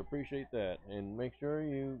follow. So I appreciate that. And make sure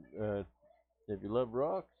you, if you love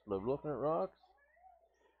rocks, love looking at rocks,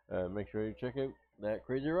 make sure you check out That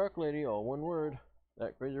Crazy Rock Lady, all one word.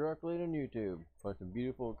 That Crazy Rock Lady on YouTube. Find some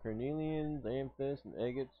beautiful carnelians, amethysts, and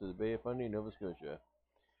agates to the Bay of Fundy, Nova Scotia.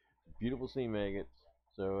 Beautiful sea maggots.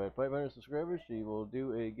 So at 500 subscribers, she will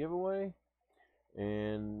do a giveaway.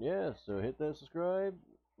 And yeah, so hit that subscribe,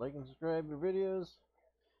 like and subscribe to videos.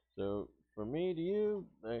 So from me to you,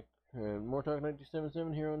 More Talk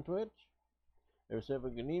 1977 here on Twitch. Have yourself a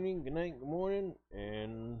good evening, good night, good morning,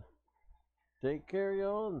 and take care,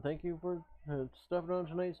 y'all. And thank you for stuffing on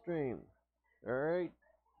tonight's stream. Alright,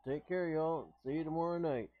 take care, y'all. See you tomorrow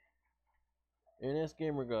night. NS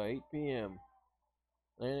Gamer Guy, 8 p.m.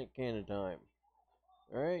 Atlantic Canada time.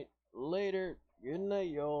 Alright, later. Good night,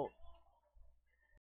 y'all.